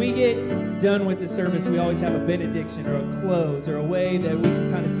said, when we get done with the service, we always have a benediction or a close or a way that we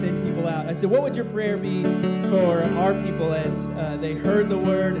can kind of send people out. I said, what would your prayer be for our people as they heard the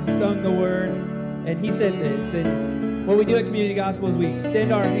word and sung the word? And he said this, and what we do at Community Gospel is we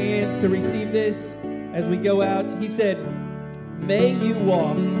extend our hands to receive this as we go out. He said, may you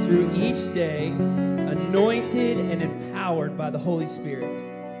walk through each day anointed and empowered by the Holy Spirit.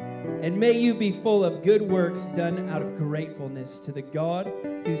 And may you be full of good works done out of gratefulness to the God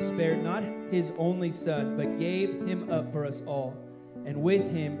who spared not his only Son, but gave him up for us all, and with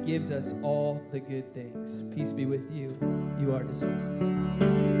him gives us all the good things. Peace be with you. You are dismissed.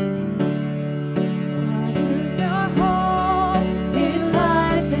 Your heart in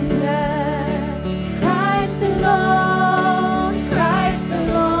life and death, Christ alone, Christ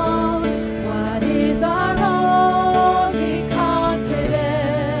alone. What is our only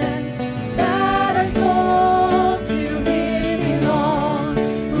confidence? That our souls to Him belong,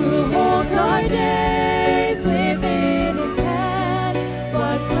 who holds our days within His hand.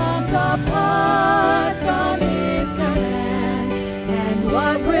 What comes apart from His command, and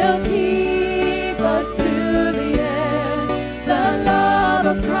what will keep us to the end, the love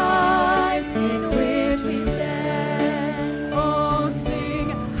of Christ in which we stand. Oh, sing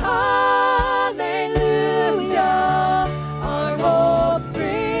hallelujah, our hope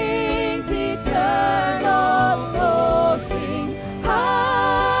springs eternal. Oh, sing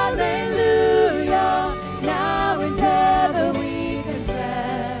hallelujah, now and ever we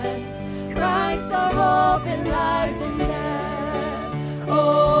confess, Christ our hope in life and death.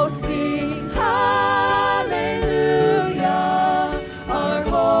 Oh, sing hallelujah, our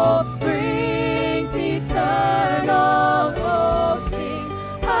hope springs eternal. Oh, sing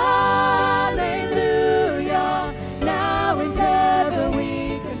hallelujah, now and ever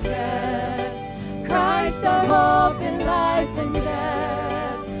we confess, Christ our hope in life and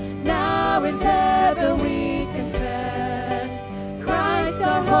death. Now and ever we confess, Christ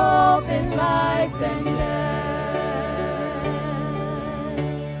our hope in life and death.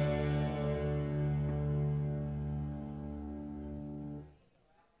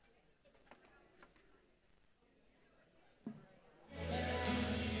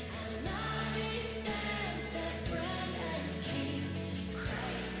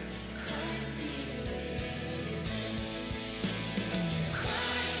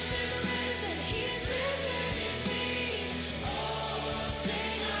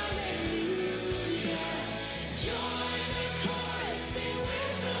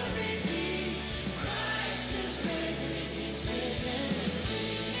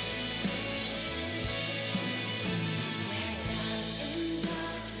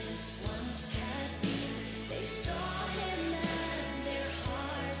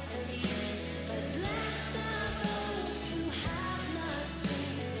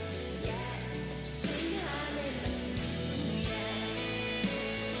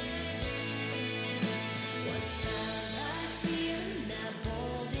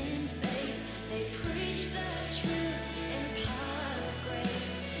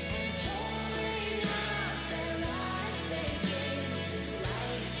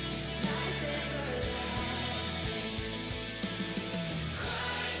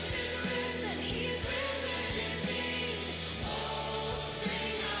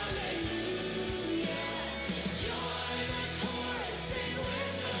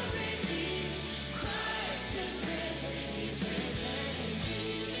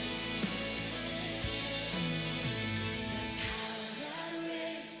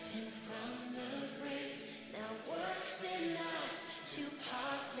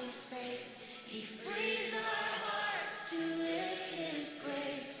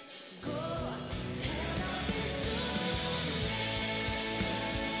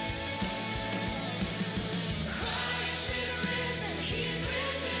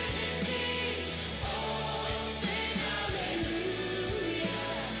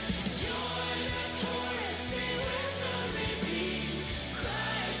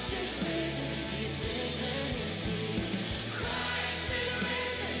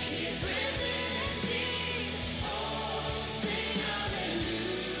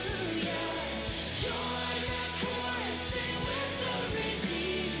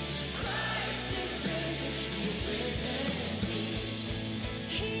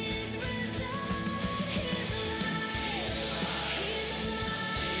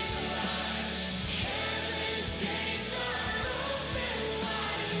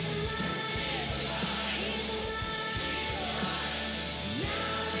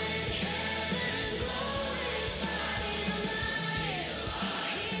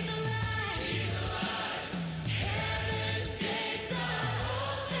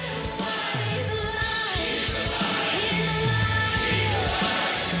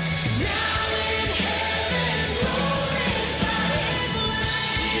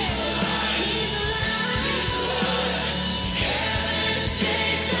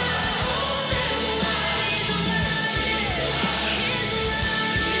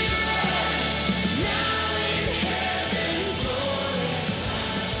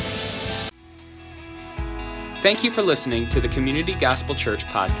 Thank you for listening to the Community Gospel Church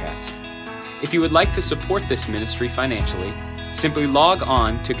podcast. If you would like to support this ministry financially, simply log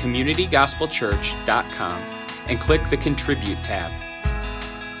on to communitygospelchurch.com and click the Contribute tab.